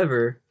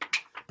 However,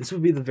 this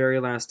would be the very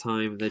last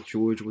time that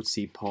George would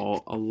see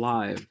Paul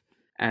alive,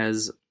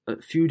 as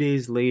a few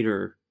days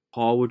later,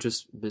 Paul would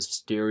just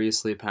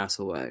mysteriously pass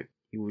away.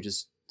 He would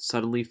just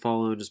suddenly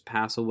fall and just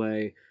pass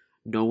away.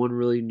 No one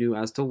really knew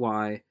as to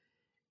why.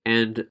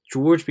 And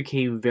George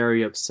became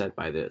very upset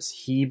by this.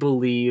 He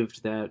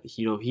believed that,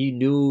 he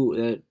knew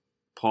that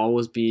Paul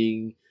was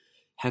being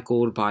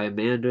heckled by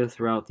Amanda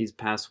throughout these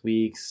past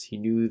weeks. He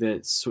knew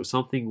that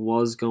something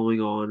was going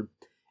on,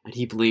 and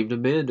he blamed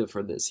Amanda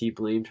for this. He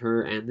blamed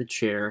her and the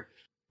chair.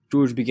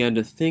 George began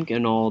to think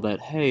and all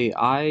that, hey,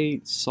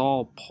 I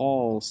saw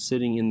Paul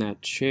sitting in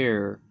that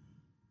chair,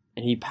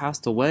 and he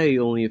passed away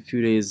only a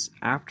few days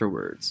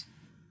afterwards.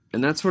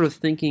 And that sort of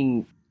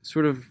thinking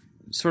sort of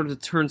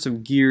turned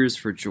some gears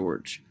for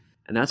George.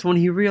 And that's when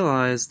he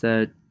realized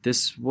that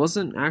this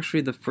wasn't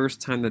actually the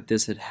first time that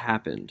this had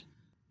happened.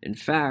 In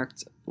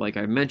fact, like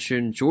I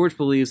mentioned, George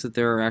believes that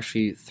there are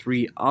actually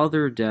 3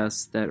 other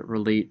deaths that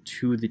relate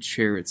to the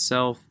chair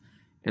itself,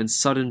 and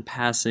sudden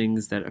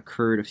passings that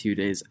occurred a few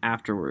days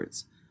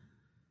afterwards.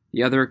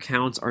 The other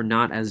accounts are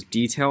not as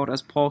detailed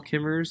as Paul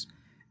Kimmer's,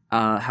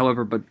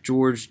 however, but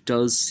George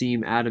does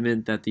seem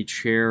adamant that the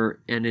chair,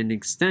 and in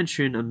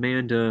extension,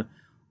 Amanda,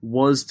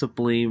 was to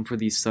blame for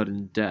these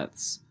sudden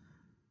deaths.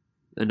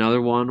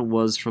 Another one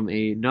was from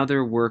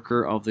another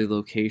worker of the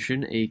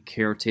location, a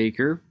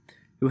caretaker,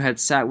 who had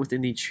sat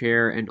within the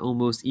chair and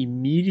almost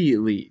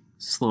immediately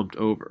slumped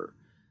over.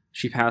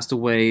 She passed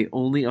away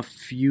only a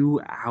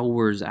few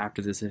hours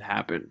after this had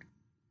happened.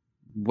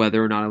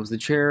 Whether or not it was the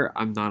chair,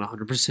 I'm not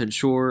 100%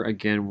 sure.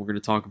 Again, we're going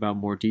to talk about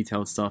more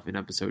detailed stuff in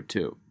episode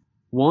 2.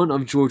 One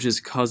of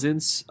George's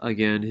cousins,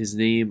 again, his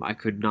name I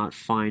could not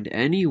find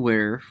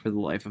anywhere for the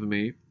life of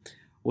me,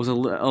 was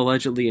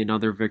allegedly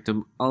another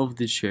victim of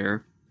the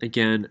chair.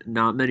 Again,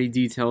 not many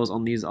details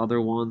on these other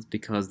ones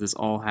because this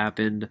all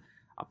happened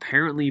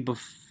apparently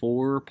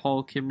before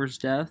Paul Kimmer's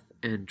death,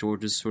 and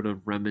George is sort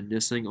of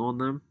reminiscing on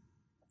them.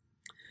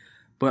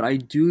 But I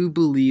do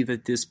believe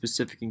that this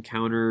specific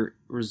encounter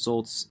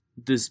results,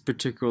 this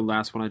particular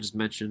last one I just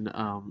mentioned,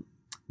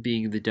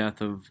 being the death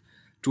of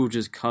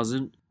George's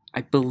cousin.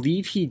 I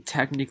believe he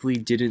technically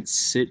didn't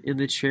sit in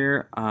the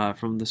chair.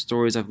 From the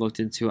stories I've looked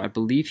into, I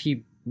believe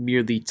he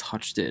merely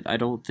touched it. I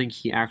don't think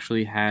he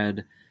actually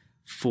had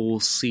full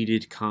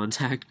seated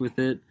contact with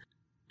it.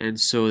 And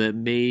so that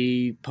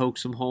may poke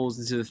some holes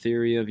into the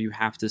theory of you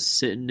have to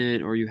sit in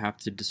it or you have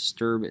to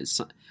disturb it.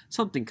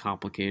 Something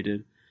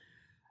complicated.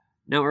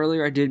 Now,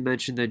 earlier I did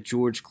mention that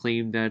George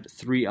claimed that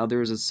 3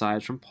 others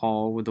aside from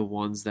Paul were the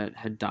ones that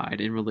had died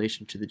in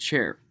relation to the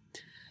chair.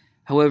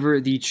 However,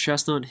 the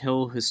Chestnut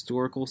Hill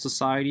Historical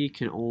Society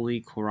can only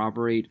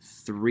corroborate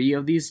 3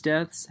 of these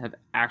deaths have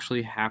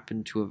actually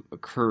happened to have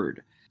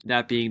occurred.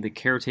 That being the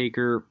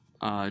caretaker,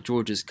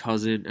 George's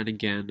cousin, and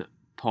again,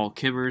 Paul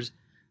Kimmer's.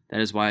 That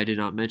is why I did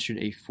not mention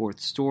a 4th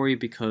story,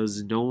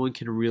 because no one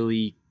can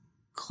really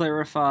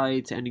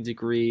clarify to any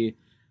degree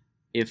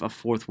if a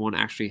 4th one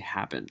actually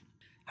happened.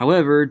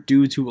 However,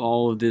 due to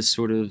all of this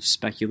sort of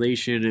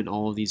speculation and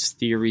all of these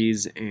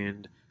theories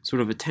and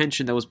sort of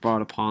attention that was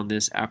brought upon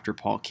this after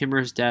Paul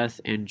Kimmer's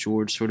death and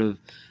George sort of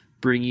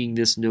bringing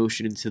this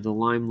notion into the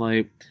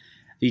limelight,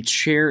 the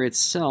chair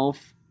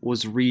itself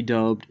was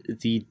redubbed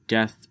the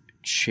Death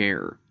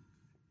Chair,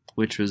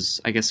 which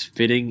was, I guess,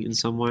 fitting in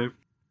some way.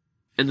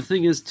 And the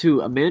thing is,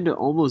 too, Amanda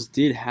almost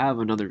did have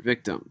another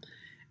victim,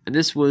 and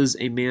this was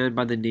a man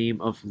by the name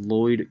of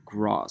Lloyd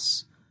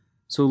Gross.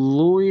 So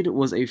Lloyd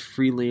was a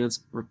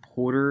freelance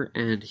reporter,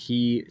 and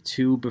he,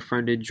 too,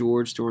 befriended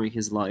George during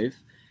his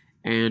life,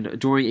 and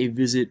during a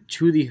visit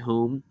to the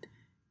home,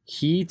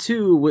 he,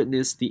 too,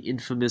 witnessed the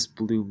infamous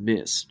Blue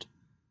Mist.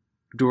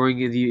 During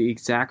the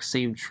exact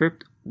same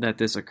trip that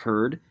this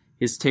occurred,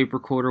 his tape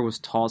recorder was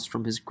tossed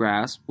from his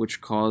grasp,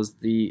 which caused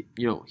he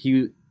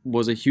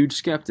was a huge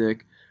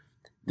skeptic.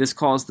 This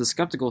caused the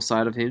skeptical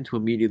side of him to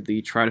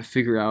immediately try to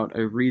figure out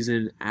a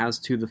reason as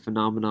to the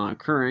phenomena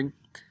occurring,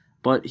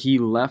 but he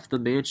left the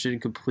mansion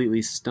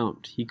completely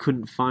stumped. He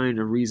couldn't find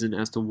a reason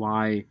as to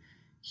why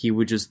he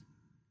would just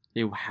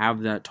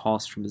have that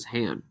tossed from his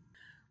hand.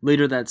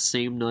 Later that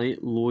same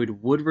night,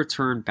 Lloyd would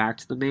return back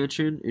to the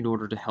mansion in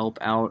order to help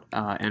out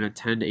and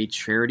attend a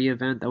charity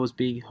event that was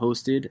being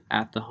hosted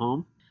at the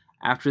home.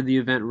 After the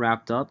event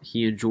wrapped up,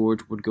 he and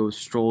George would go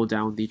stroll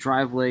down the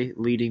driveway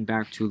leading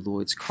back to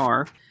Lloyd's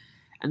car.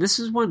 And this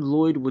is when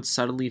Lloyd would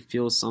suddenly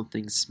feel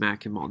something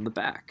smack him on the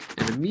back.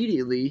 And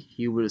immediately,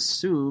 he would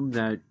assume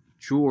that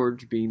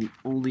George, being the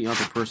only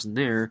other person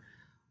there,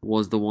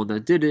 was the one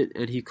that did it,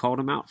 and he called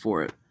him out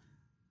for it.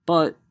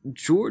 But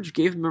George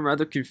gave him a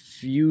rather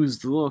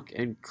confused look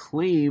and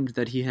claimed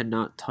that he had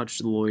not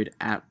touched Lloyd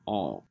at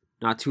all.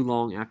 Not too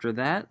long after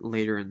that,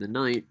 later in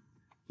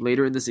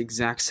this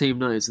exact same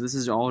night, so this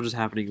is all just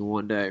happening in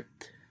one day,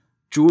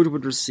 George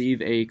would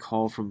receive a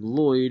call from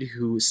Lloyd,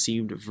 who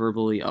seemed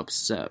verbally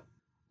upset.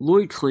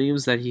 Lloyd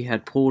claims that he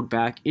had pulled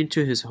back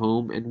into his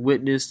home and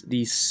witnessed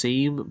the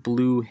same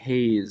blue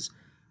haze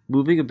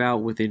moving about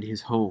within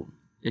his home,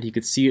 and he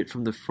could see it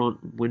from the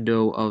front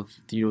window of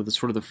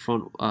the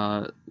front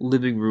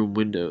living room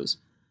windows.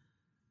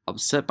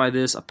 Upset by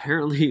this,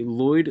 apparently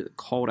Lloyd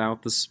called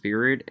out the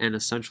spirit and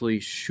essentially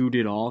shooed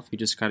it off. He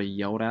just kind of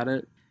yelled at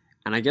it.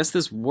 And I guess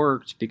this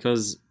worked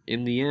because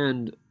in the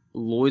end,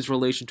 Lloyd's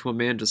relation to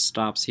Amanda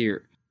stops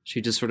here. She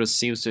just sort of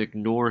seems to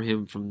ignore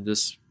him from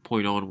this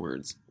point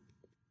onwards.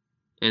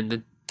 And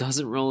it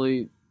doesn't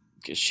really...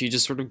 She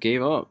just sort of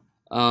gave up.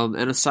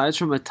 And aside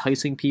from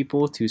enticing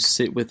people to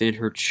sit within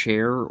her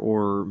chair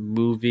or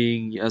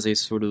moving as a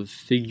sort of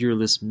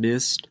figureless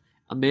mist,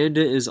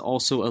 Amanda is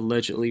also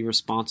allegedly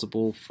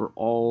responsible for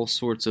all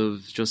sorts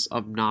of just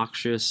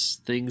obnoxious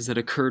things that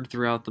occurred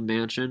throughout the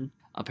mansion.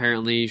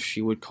 Apparently,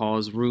 she would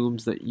cause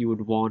rooms that you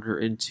would wander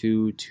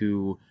into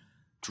to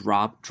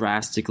drop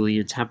drastically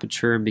in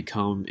temperature and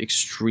become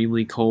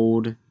extremely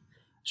cold.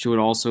 She would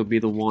also be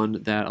the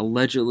one that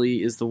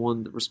allegedly is the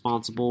one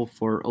responsible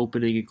for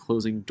opening and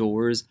closing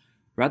doors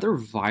rather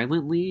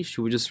violently.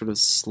 She would just sort of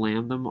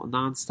slam them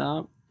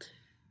nonstop.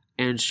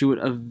 And she would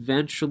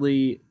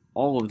eventually,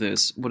 all of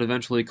this would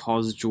eventually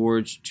cause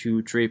George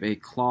to drape a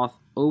cloth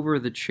over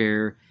the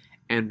chair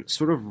and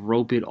sort of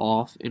rope it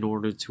off in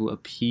order to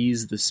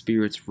appease the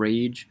spirit's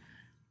rage.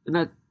 And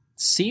that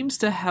seems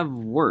to have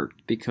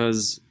worked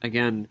because,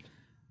 again,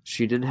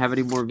 she didn't have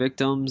any more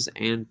victims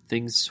and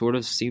things sort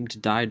of seemed to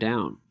die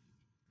down.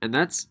 And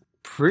that's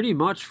pretty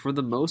much, for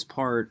the most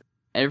part,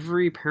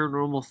 every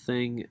paranormal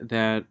thing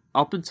that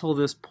up until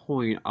this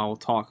point I'll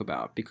talk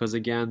about. Because,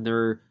 again,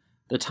 the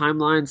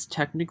timeline's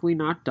technically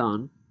not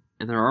done,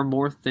 and there are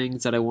more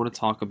things that I want to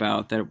talk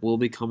about that will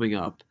be coming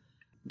up.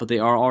 But they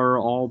are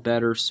all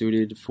better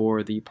suited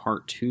for the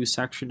part 2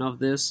 section of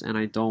this, and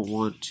I don't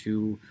want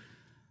to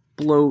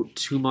bloat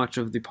too much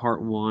of the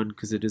part 1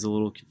 because it is a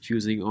little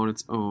confusing on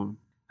its own.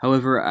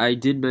 However, I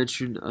did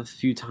mention a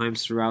few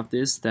times throughout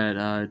this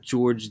that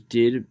George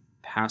did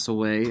pass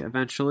away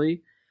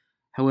eventually.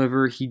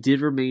 However, he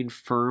did remain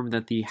firm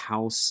that the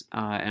house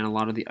and a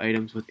lot of the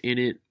items within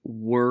it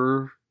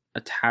were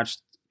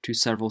attached to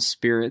several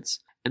spirits.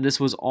 And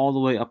this was all the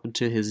way up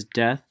until his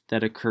death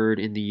that occurred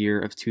in the year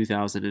of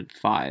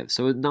 2005.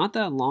 So not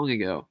that long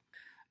ago.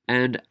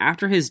 And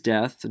after his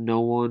death,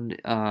 no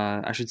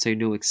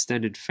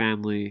extended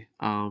family,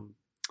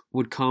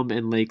 would come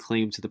and lay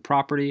claim to the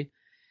property.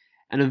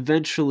 And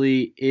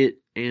eventually it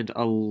and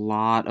a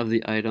lot of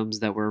the items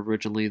that were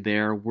originally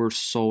there were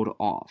sold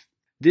off.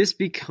 This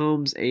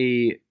becomes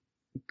a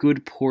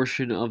good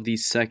portion of the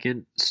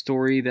second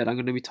story that I'm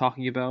going to be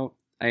talking about.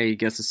 I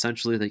guess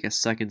essentially like a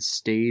second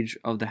stage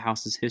of the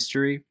house's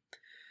history.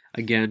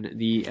 Again,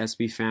 the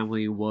SB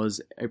family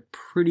was a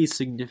pretty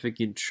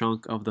significant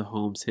chunk of the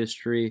home's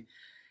history,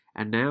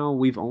 and now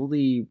it's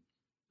only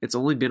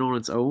been on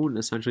its own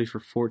essentially for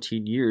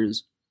 14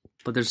 years,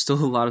 but there's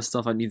still a lot of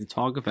stuff I need to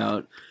talk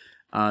about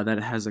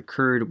that has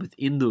occurred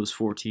within those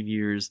 14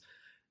 years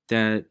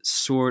that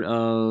sort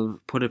of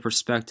put a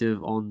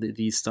perspective on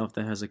the stuff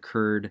that has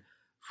occurred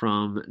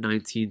from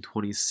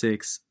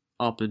 1926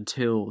 up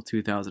until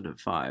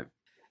 2005.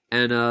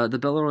 And the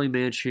Beverly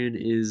Mansion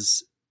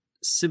is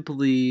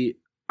simply,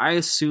 I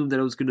assumed that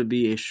it was going to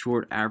be a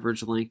short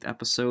average length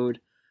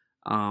episode.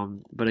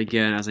 But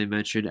again, as I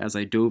mentioned, as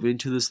I dove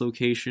into this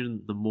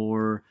location, the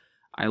more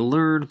I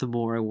learned, the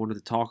more I wanted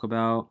to talk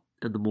about,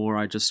 and the more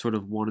I just sort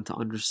of wanted to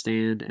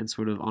understand and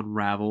sort of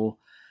unravel.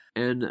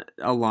 And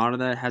a lot of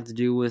that had to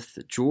do with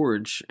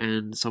George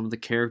and some of the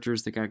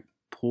characters that got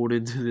pulled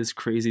into this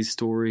crazy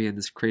story and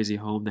this crazy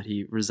home that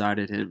he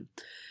resided in.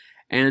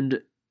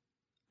 And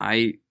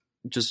I'm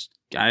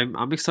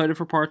excited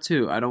for part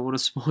 2. I don't want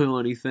to spoil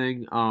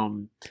anything.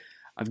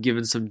 I've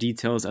given some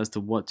details as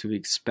to what to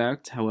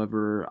expect.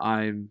 However,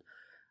 I'm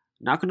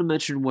not going to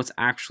mention what's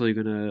actually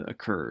going to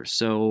occur.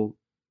 So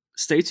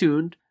stay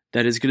tuned.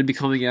 That is going to be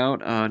coming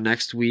out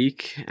next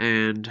week.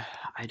 And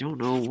I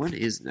don't know when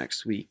is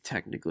next week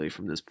technically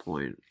from this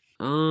point.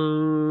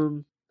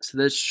 So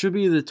that should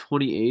be the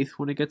 28th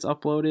when it gets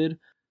uploaded.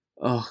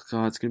 Oh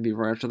god, it's gonna be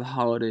right after the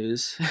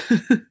holidays.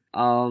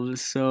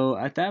 So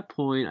at that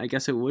point, I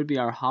guess it would be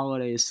our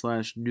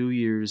holiday/New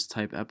Year's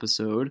type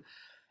episode.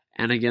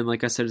 And again,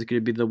 like I said, it's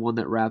gonna be the one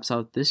that wraps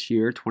out this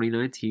year,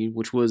 2019,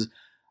 which was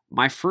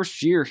my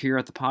first year here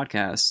at the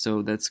podcast.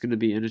 So that's gonna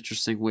be an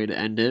interesting way to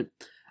end it.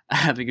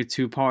 Having a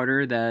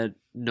 2-parter that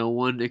no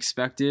one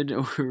expected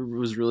or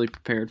was really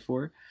prepared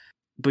for.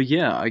 But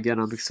yeah, again,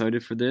 I'm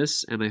excited for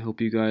this, and I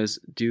hope you guys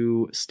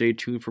do stay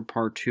tuned for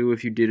part 2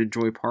 if you did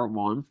enjoy part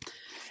 1.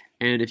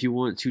 And if you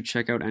want to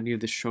check out any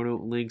of the show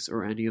note links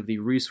or any of the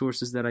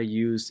resources that I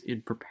used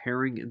in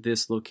preparing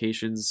this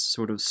location's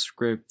sort of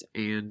script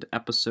and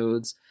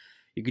episodes,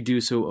 you could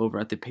do so over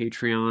at the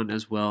Patreon,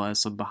 as well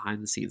as some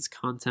behind the scenes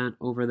content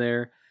over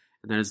there.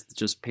 And that is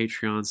just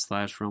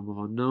Patreon/Realm of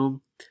Unknown.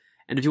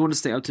 And if you want to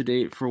stay up to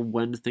date for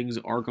when things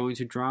are going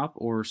to drop,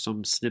 or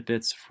some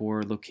snippets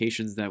for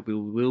locations that we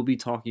will be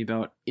talking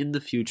about in the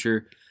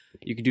future,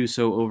 you can do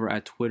so over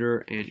at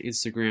Twitter and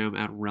Instagram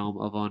at Realm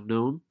of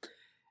Unknown.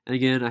 And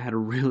again, I had a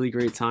really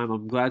great time.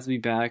 I'm glad to be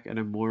back at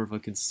a more of a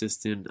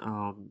consistent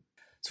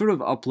sort of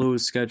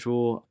upload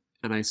schedule.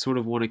 And I sort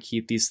of want to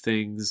keep these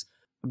things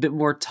a bit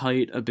more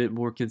tight, a bit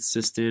more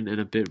consistent, and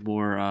a bit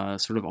more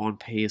sort of on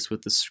pace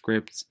with the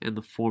script and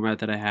the format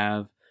that I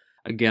have.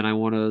 Again, I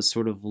want to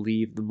sort of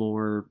leave the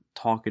more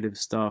talkative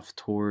stuff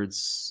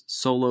towards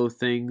solo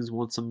things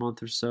once a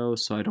month or so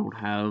I don't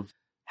have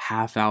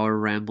half-hour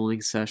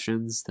rambling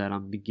sessions that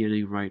I'm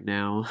beginning right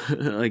now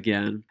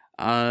again.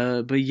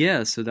 But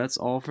yeah, so that's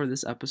all for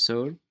this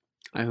episode.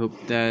 I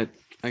hope that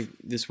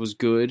this was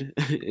good.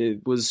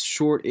 It was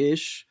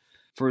short-ish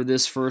for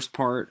this first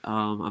part.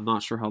 I'm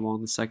not sure how long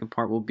the second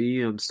part will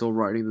be. I'm still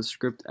writing the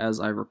script as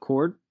I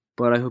record,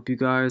 but I hope you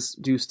guys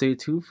do stay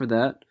tuned for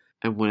that.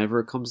 And whenever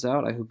it comes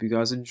out, I hope you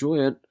guys enjoy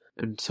it.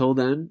 Until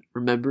then,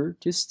 remember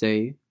to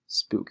stay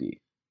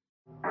spooky.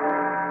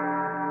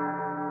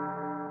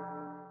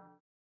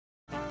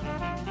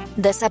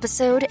 This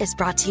episode is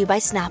brought to you by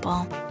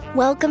Snapple.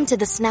 Welcome to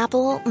the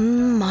Snapple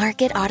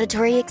Market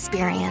Auditory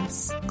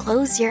Experience.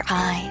 Close your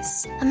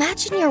eyes.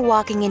 Imagine you're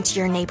walking into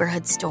your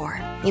neighborhood store.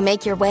 You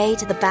make your way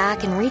to the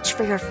back and reach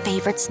for your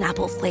favorite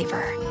Snapple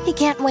flavor. You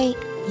can't wait.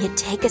 You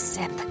take a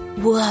sip.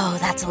 Whoa,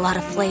 that's a lot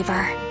of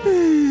flavor.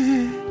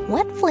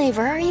 What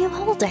flavor are you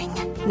holding?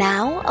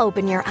 Now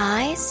open your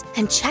eyes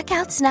and check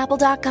out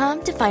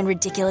Snapple.com to find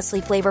ridiculously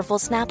flavorful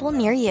Snapple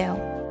near you.